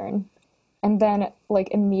intern. And then like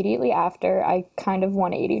immediately after, I kind of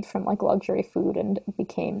 180'd from like luxury food and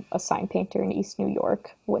became a sign painter in East New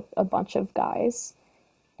York with a bunch of guys,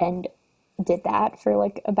 and did that for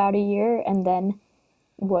like about a year, and then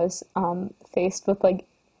was faced with like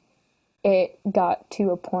it got to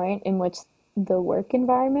a point in which the work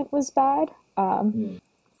environment was bad.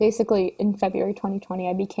 Basically, in February 2020,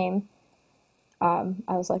 I became, I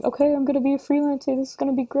was like, okay, I'm going to be a freelancer. This is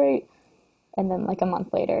going to be great. And then, like, a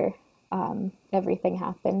month later, everything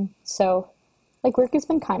happened. So, like, work has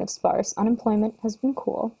been kind of sparse. Unemployment has been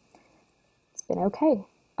cool. It's been okay.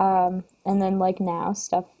 And then, like, now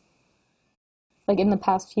stuff, like, in the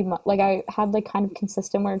past few months, like, I had, like, kind of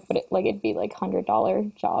consistent work, but it'd be, like,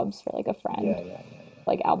 $100 jobs for, like, a friend. Yeah.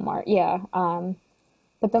 Like album art, yeah.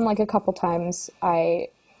 But then like a couple times I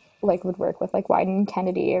like would work with like Wyden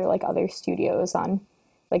Kennedy or like other studios on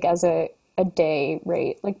like as a day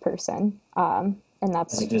rate like person. And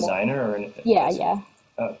that's As a designer or an yeah.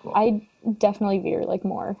 Oh, cool. I definitely veer like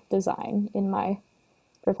more design in my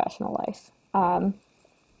professional life. I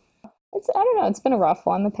don't know, it's been a rough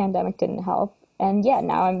one. The pandemic didn't help. And yeah,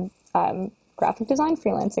 now I'm graphic design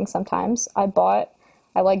freelancing sometimes.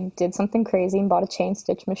 I like did something crazy and bought a chain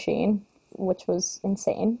stitch machine, which was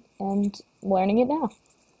insane, and learning it now.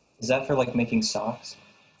 Is that for like making socks?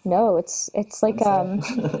 No, it's like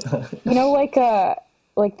you know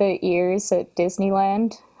like the ears at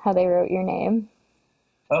Disneyland, how they wrote your name.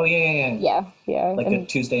 Oh yeah. Yeah. Like and, a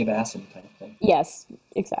Tuesday Bassin type thing. yes,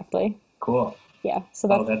 exactly. Cool. Yeah. So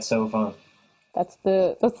That's so fun. that's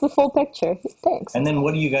the full picture. Thanks. And then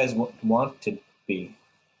what do you guys want to be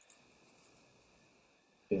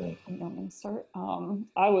doing? You want me to start?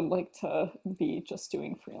 I would like to be just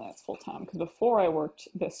doing freelance full time because before I worked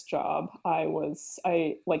this job, I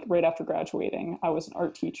like right after graduating, I was an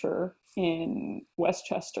art teacher in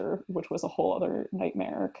Westchester, which was a whole other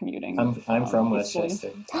nightmare commuting. I'm from East William-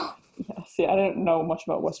 Westchester. Yes, yeah, I didn't know much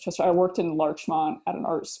about Westchester. I worked in Larchmont at an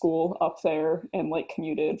art school up there and like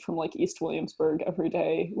commuted from like East Williamsburg every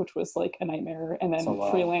day, which was like a nightmare. And then That's a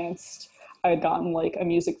lot. freelanced. I had gotten like a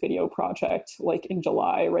music video project like in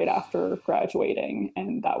July right after graduating,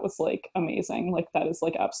 and that was like amazing. Like that is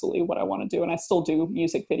like absolutely what I want to do, and I still do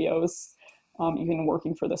music videos. even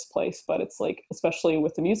working for this place. But it's like, especially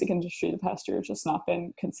with the music industry, the past year, it's just not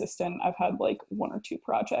been consistent. I've had like 1 or 2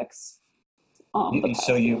 projects.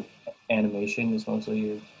 Animation is mostly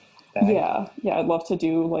your bag? Yeah, I'd love to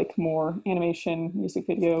do like more animation, music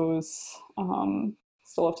videos.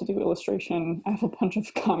 Still have to do illustration. I have a bunch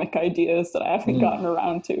of comic ideas that I haven't gotten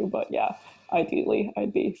around to, but yeah, ideally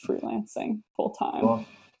I'd be freelancing full time. Cool.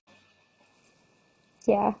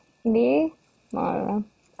 Yeah, me, I don't know.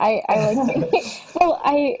 I like well,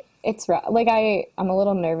 it's like I'm a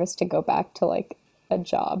little nervous to go back to like a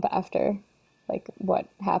job after like what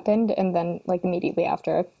happened, and then like immediately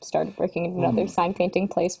after I started working in another sign painting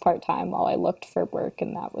place part-time while I looked for work,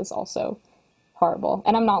 and that was also horrible.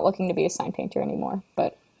 And I'm not looking to be a sign painter anymore,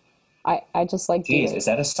 but I just like Jeez, is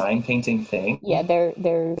that a sign painting thing? Yeah, they're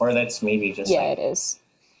or that's maybe just yeah, like, it is.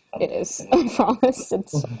 It is. I promise.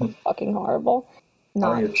 It's so fucking horrible.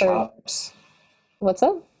 How are your chops? What's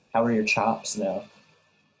up? How are your chops now?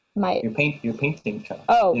 Your painting chops.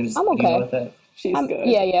 Oh, I'm okay. You know what that? She's good.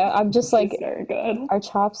 Yeah. I'm just like, very good. Our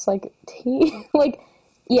chops like like,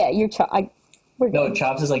 yeah, your chop. We're good. No,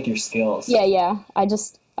 chops is like your skills. Yeah. I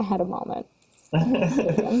had a moment.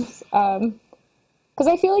 Because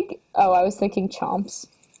I feel like, I was thinking chomps.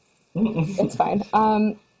 It's fine.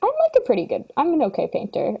 I'm an okay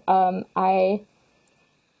painter.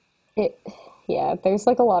 There's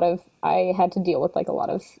like I had to deal with like a lot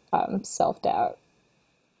of self-doubt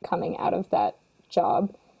coming out of that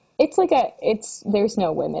job. There's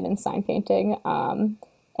no women in sign painting,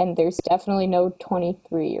 and there's definitely no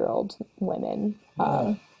 23-year-old women.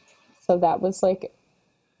 So that was like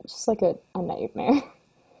just like a nightmare.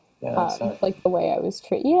 Yeah, like the way I was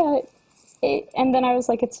treated. Yeah, and then I was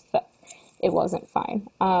like, it wasn't fine.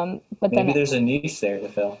 But maybe then there's a niche there to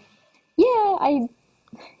fill. Yeah,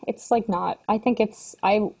 it's like not. I think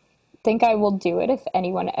I will do it if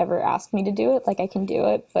anyone ever asked me to do it. Like I can do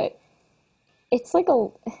it, but it's like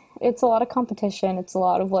it's a lot of competition. It's a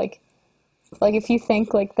lot of like if you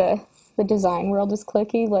think like the design world is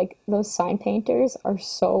cliquey, like those sign painters are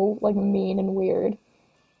so like mean and weird.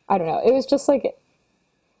 I don't know. It was just like,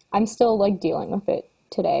 I'm still like dealing with it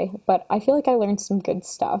today, but I feel like I learned some good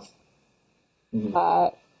stuff.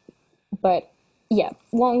 But yeah,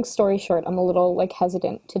 long story short, I'm a little like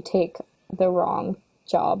hesitant to take the wrong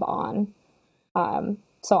job on.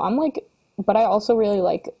 So I'm like, but I also really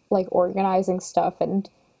like organizing stuff and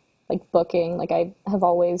like booking. Like I have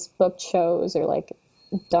always booked shows or like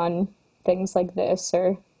done things like this,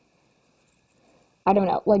 or I don't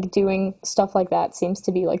know, like doing stuff like that seems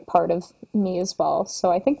to be like part of me as well.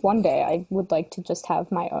 So I think one day I would like to just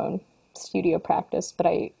have my own studio practice, but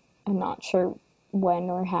I am not sure when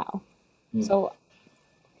or how. So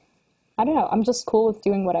I don't know. I'm just cool with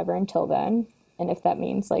doing whatever until then. And if that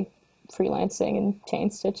means like freelancing and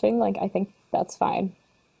chain stitching, like I think that's fine.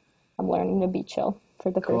 I'm learning to be chill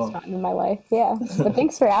for the first time in my life. Yeah. But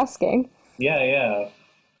thanks for asking. Yeah.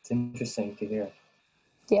 It's interesting to hear.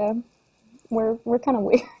 Yeah. We're kind of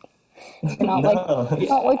weird. We're not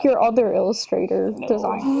not like your other illustrator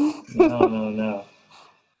design. No.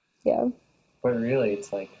 Yeah. But really,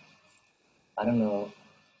 it's like, I don't know.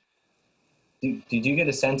 Did you get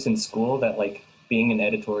a sense in school that like being an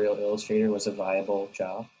editorial illustrator was a viable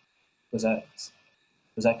job? Was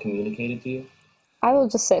that communicated to you? I will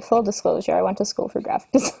just say, full disclosure, I went to school for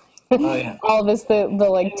graphic design. Oh yeah. All this the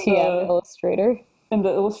like TM illustrator. In the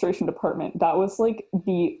illustration department, that was like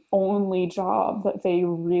the only job that they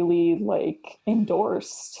really like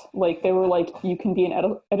endorsed. Like they were like, you can be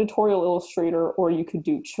an editorial illustrator or you could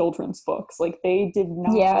do children's books. Like they did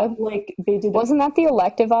not they did. Wasn't that the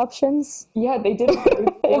elective options? Yeah, they did a very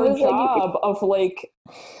poor job of like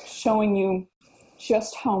showing you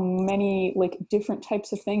just how many like different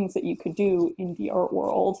types of things that you could do in the art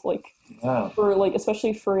world. Like for like,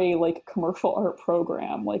 especially for a like commercial art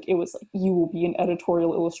program, like it was like, you will be an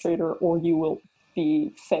editorial illustrator or you will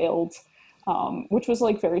be failed, which was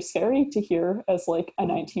like very scary to hear as like a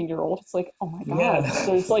 19-year-old. It's like, oh my god. Yeah.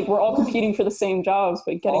 So it's like we're all competing for the same jobs,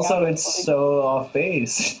 but getting also out it's like, so off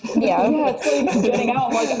base. Yeah, it's like getting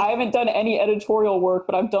out. Like I haven't done any editorial work,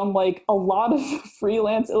 but I've done like a lot of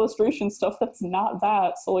freelance illustration stuff that's not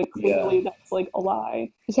that. So like clearly that's like a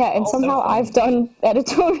lie. Yeah, and also, somehow I've done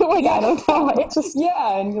editorial. Like I don't know. It just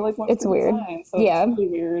and you like went it's weird. Design, so it's really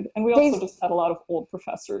weird. And we also just had a lot of old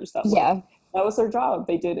professors that that was their job.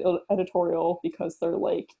 They did editorial because they're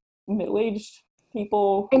like middle-aged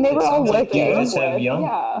people. And they were all working. You guys have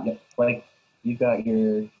young, like you got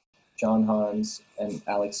your John Hans and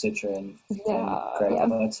Alex Citrin and Greg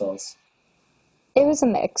Wetzels. It was a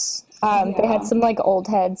mix. They had some like old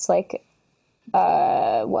heads like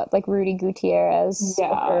like Rudy Gutierrez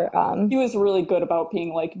Yeah. or He was really good about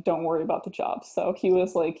being like, don't worry about the job. So he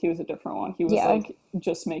was a different one. He was Yeah. like,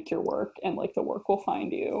 just make your work and like the work will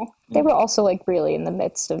find you. they were also like really in the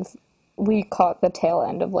midst of, we caught the tail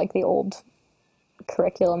end of like the old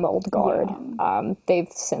curriculum, old guard. They've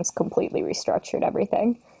since completely restructured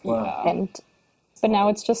everything. Wow. And but now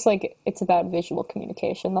it's just like it's about visual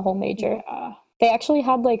communication, the whole major. Yeah. They actually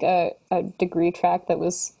had like a degree track that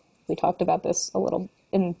was, we talked about this a little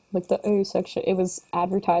in like the O section. It was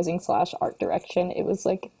advertising slash art direction. It was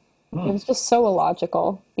like it was just so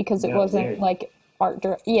illogical because it Yeah, wasn't weird. like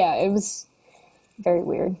yeah, it was very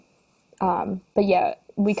weird. But yeah,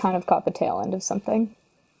 we kind of caught the tail end of something.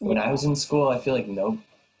 When I was in school, I feel like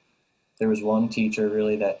there was one teacher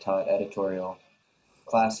really that taught editorial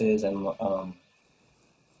classes, and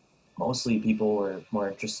mostly people were more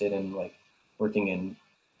interested in like working in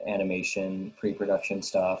animation, pre-production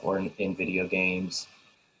stuff, or in video games,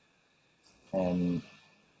 and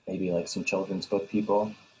maybe like some children's book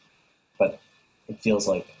people. But it feels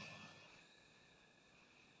like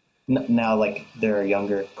now like there are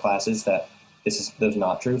younger classes that those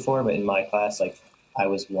not true for, but in my class, like I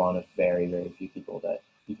was one of very, very few people that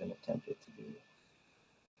even attempted to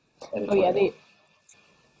do editorial. Oh yeah,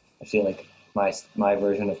 I feel like my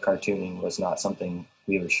version of cartooning was not something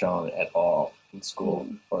we were shown at all in school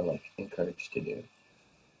or like encouraged to do.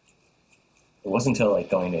 It wasn't until like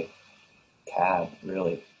going to CAB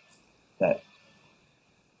really that it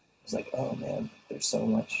was like, oh man, there's so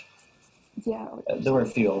much. Yeah. There were a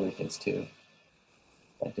few older kids too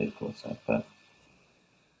that did cool stuff, but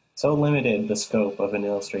so limited the scope of an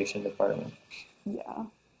illustration department. Yeah.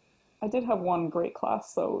 I did have one great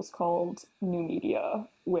class though. It was called New Media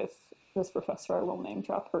with this professor I will name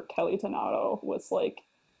drop her. Kelly Donato was like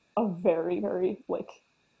a very, very like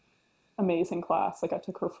amazing class. Like I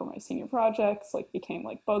took her for my senior projects, like became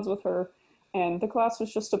like buds with her. And the class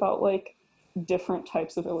was just about like different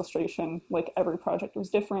types of illustration. Like every project was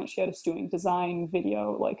different. She had us doing design,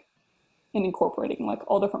 video, like, and incorporating like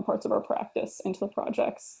all different parts of our practice into the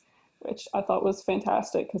projects, which I thought was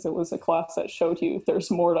fantastic because it was a class that showed you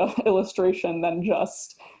there's more to illustration than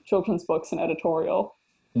just children's books and editorial.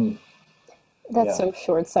 that's Yeah. so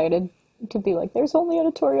short-sighted to be like, there's only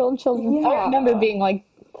editorial and children. I Yeah. remember being like,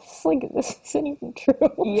 this isn't even true.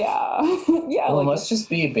 Yeah. Yeah. Well, it like must just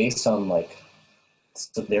be based on like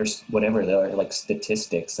there's whatever there are like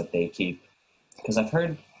statistics that they keep. Because I've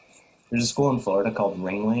heard there's a school in Florida called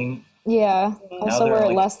Ringling. Yeah. Also, they're we're at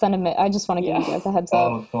like- less than a minute. I just want to give you Yeah. guys a heads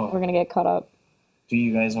Oh, up. cool. We're gonna get caught up. Do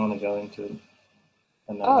you guys want to go into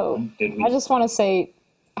another Oh, one? Did we? I just wanted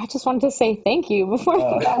to say thank you before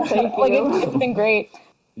Oh. Thank like you. it's been great.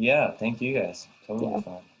 Yeah, thank you guys. Totally Yeah.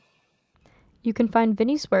 fun. You can find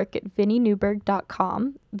Vinny's work at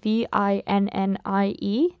vinnynewberg.com,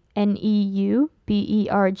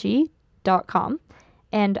 VINNIENEUBERG.com,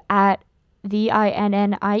 and at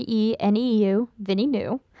VINNIENEU, Vinny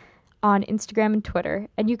New, on Instagram and Twitter.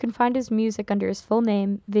 And you can find his music under his full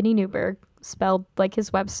name, Vinny Newberg, spelled like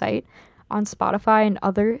his website, on Spotify and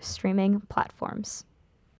other streaming platforms.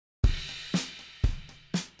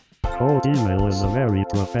 Cold Email is a very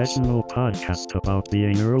professional podcast about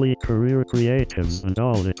being early career creatives and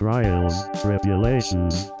all the trials,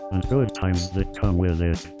 tribulations, and good times that come with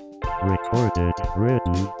it. Recorded,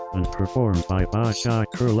 written, and performed by Basha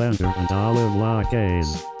Kurlander and Olive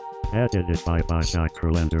Lagaze. Edited by Basha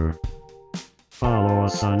Kurlander. Follow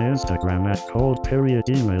us on Instagram at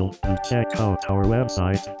cold-email and check out our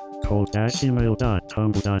website,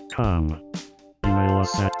 cold-email.tumblr.com. Email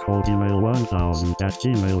us at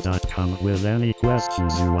coldemail1000@gmail.com with any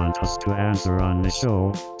questions you want us to answer on the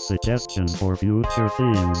show, suggestions for future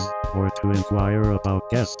themes, or to inquire about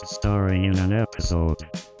guest starring in an episode.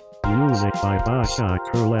 Music by Basha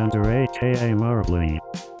Kurlander aka Marbly.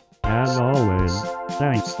 As always,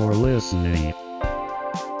 thanks for listening.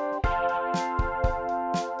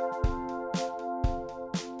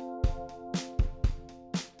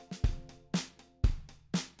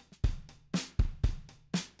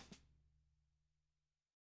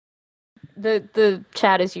 The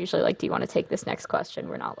chat is usually like, do you want to take this next question?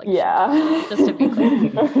 We're not like, Yeah. Just to be clear.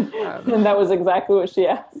 And that was exactly what she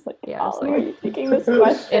asked. Like, Yeah, I was Olive, like- are you taking this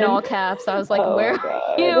question? in all caps. I was like, Oh, where God.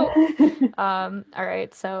 are you? All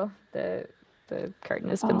right, so the curtain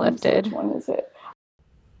has been So lifted. which one is it?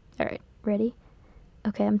 All right, ready?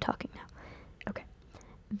 Okay, I'm talking now. Okay.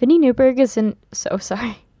 Vinny Newberg is an... So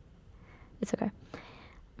sorry. It's okay.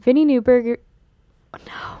 Vinny Newberg... Oh,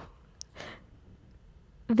 no.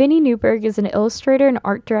 Vinny Newberg is an illustrator and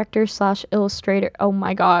art director / illustrator. Oh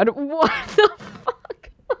my god. What the fuck?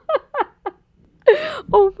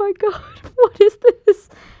 Oh my god. What is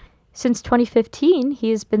Since 2015, he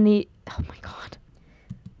has been the... Oh my god.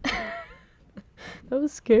 That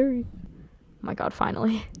was scary. Oh my god,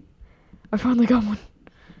 finally. I finally got one.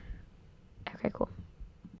 Okay, cool.